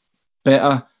been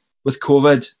better with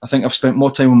COVID. I think I've spent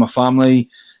more time with my family.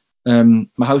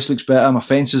 My house looks better. My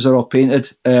fences are all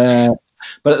painted. But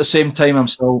at the same time, I'm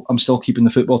still keeping the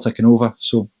football ticking over.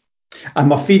 So. And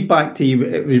my feedback to you,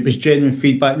 it was genuine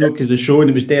feedback, not because of the show, and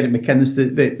it was Derek McInnes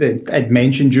that had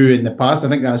mentioned you in the past. I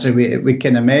think that's how we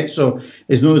kind of met. So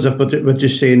it's not as if we're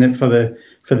just saying it for the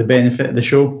benefit of the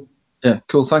show. Yeah,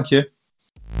 cool. Thank you.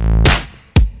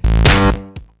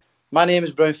 My name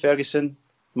is Brown Ferguson,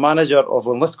 manager of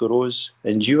Linlithgow Rose,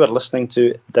 and you are listening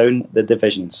to Down the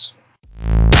Divisions.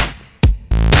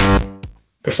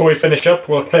 Before we finish up,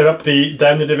 we'll clear up the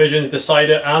Down the Division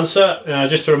decider answer.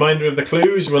 Just a reminder of the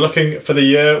clues. We're looking for the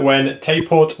year when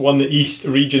Tayport won the East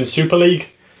Region Super League,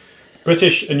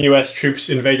 British and US troops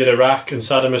invaded Iraq and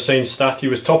Saddam Hussein's statue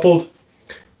was toppled,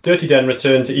 Dirty Den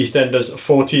returned to EastEnders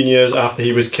 14 years after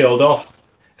he was killed off,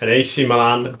 and AC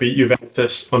Milan beat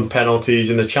Juventus on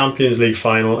penalties in the Champions League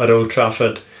final at Old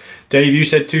Trafford. Dave, you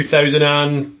said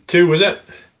 2002, was it?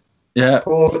 Yeah.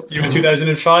 Paul, you were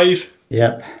 2005?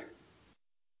 Yep.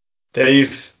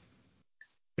 Dave,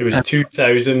 it was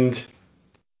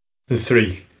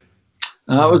 2003.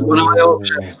 That was one of my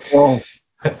options. Oh.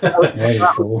 That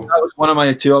was one of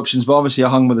my two options, but obviously I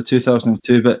hung with the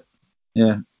 2002, but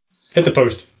yeah. Hit the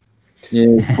post.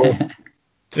 Yeah. Cool.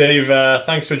 Dave,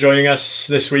 thanks for joining us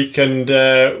this week, and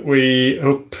we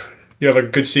hope you have a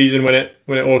good season when it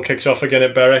all kicks off again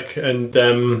at Berwick, and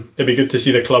it'd be good to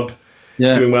see the club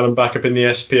doing well and back up in the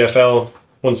SPFL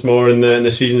once more in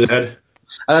the seasons ahead.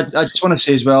 I just want to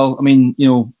say as well, I mean,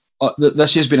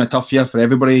 this year's been a tough year for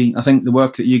everybody. I think the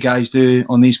work that you guys do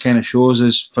on these kind of shows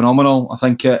is phenomenal. I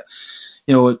think I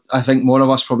think more of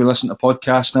us probably listen to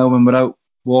podcasts now when we're out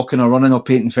walking or running or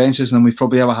painting fences than we've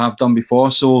probably ever have done before.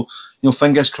 So,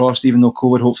 fingers crossed, even though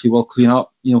COVID hopefully will clean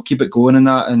up, keep it going in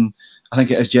that. And I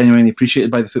think it is genuinely appreciated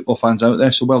by the football fans out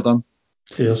there. So well done.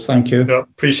 Cheers, thank you. Yeah,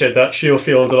 appreciate that.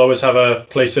 Shieldfield will always have a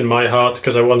place in my heart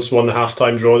because I once won the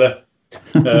half-time draw there.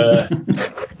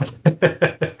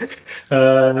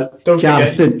 Don't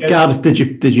Gareth,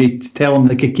 did you tell them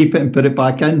they could keep it and put it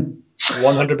back in?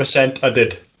 100% I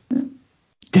did.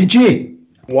 Did you?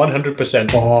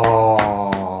 100%.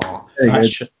 Oh,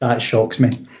 that shocks me.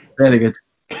 Very good.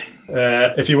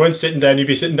 If you weren't sitting down, you'd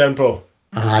be sitting down, Paul.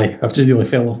 Aye, I've just nearly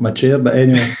fell off my chair, but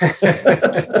anyway.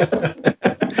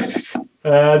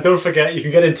 Don't forget, you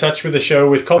can get in touch with the show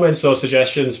with comments or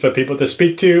suggestions for people to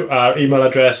speak to. Our email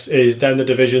address is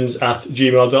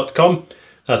downthedivisions@gmail.com.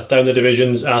 That's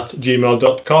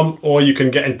downthedivisions@gmail.com. Or you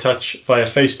can get in touch via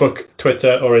Facebook,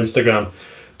 Twitter or Instagram.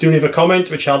 Do leave a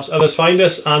comment, which helps others find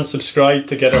us, and subscribe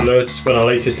to get alerts when our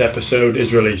latest episode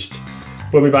is released.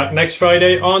 We'll be back next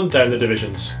Friday on Down the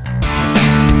Divisions.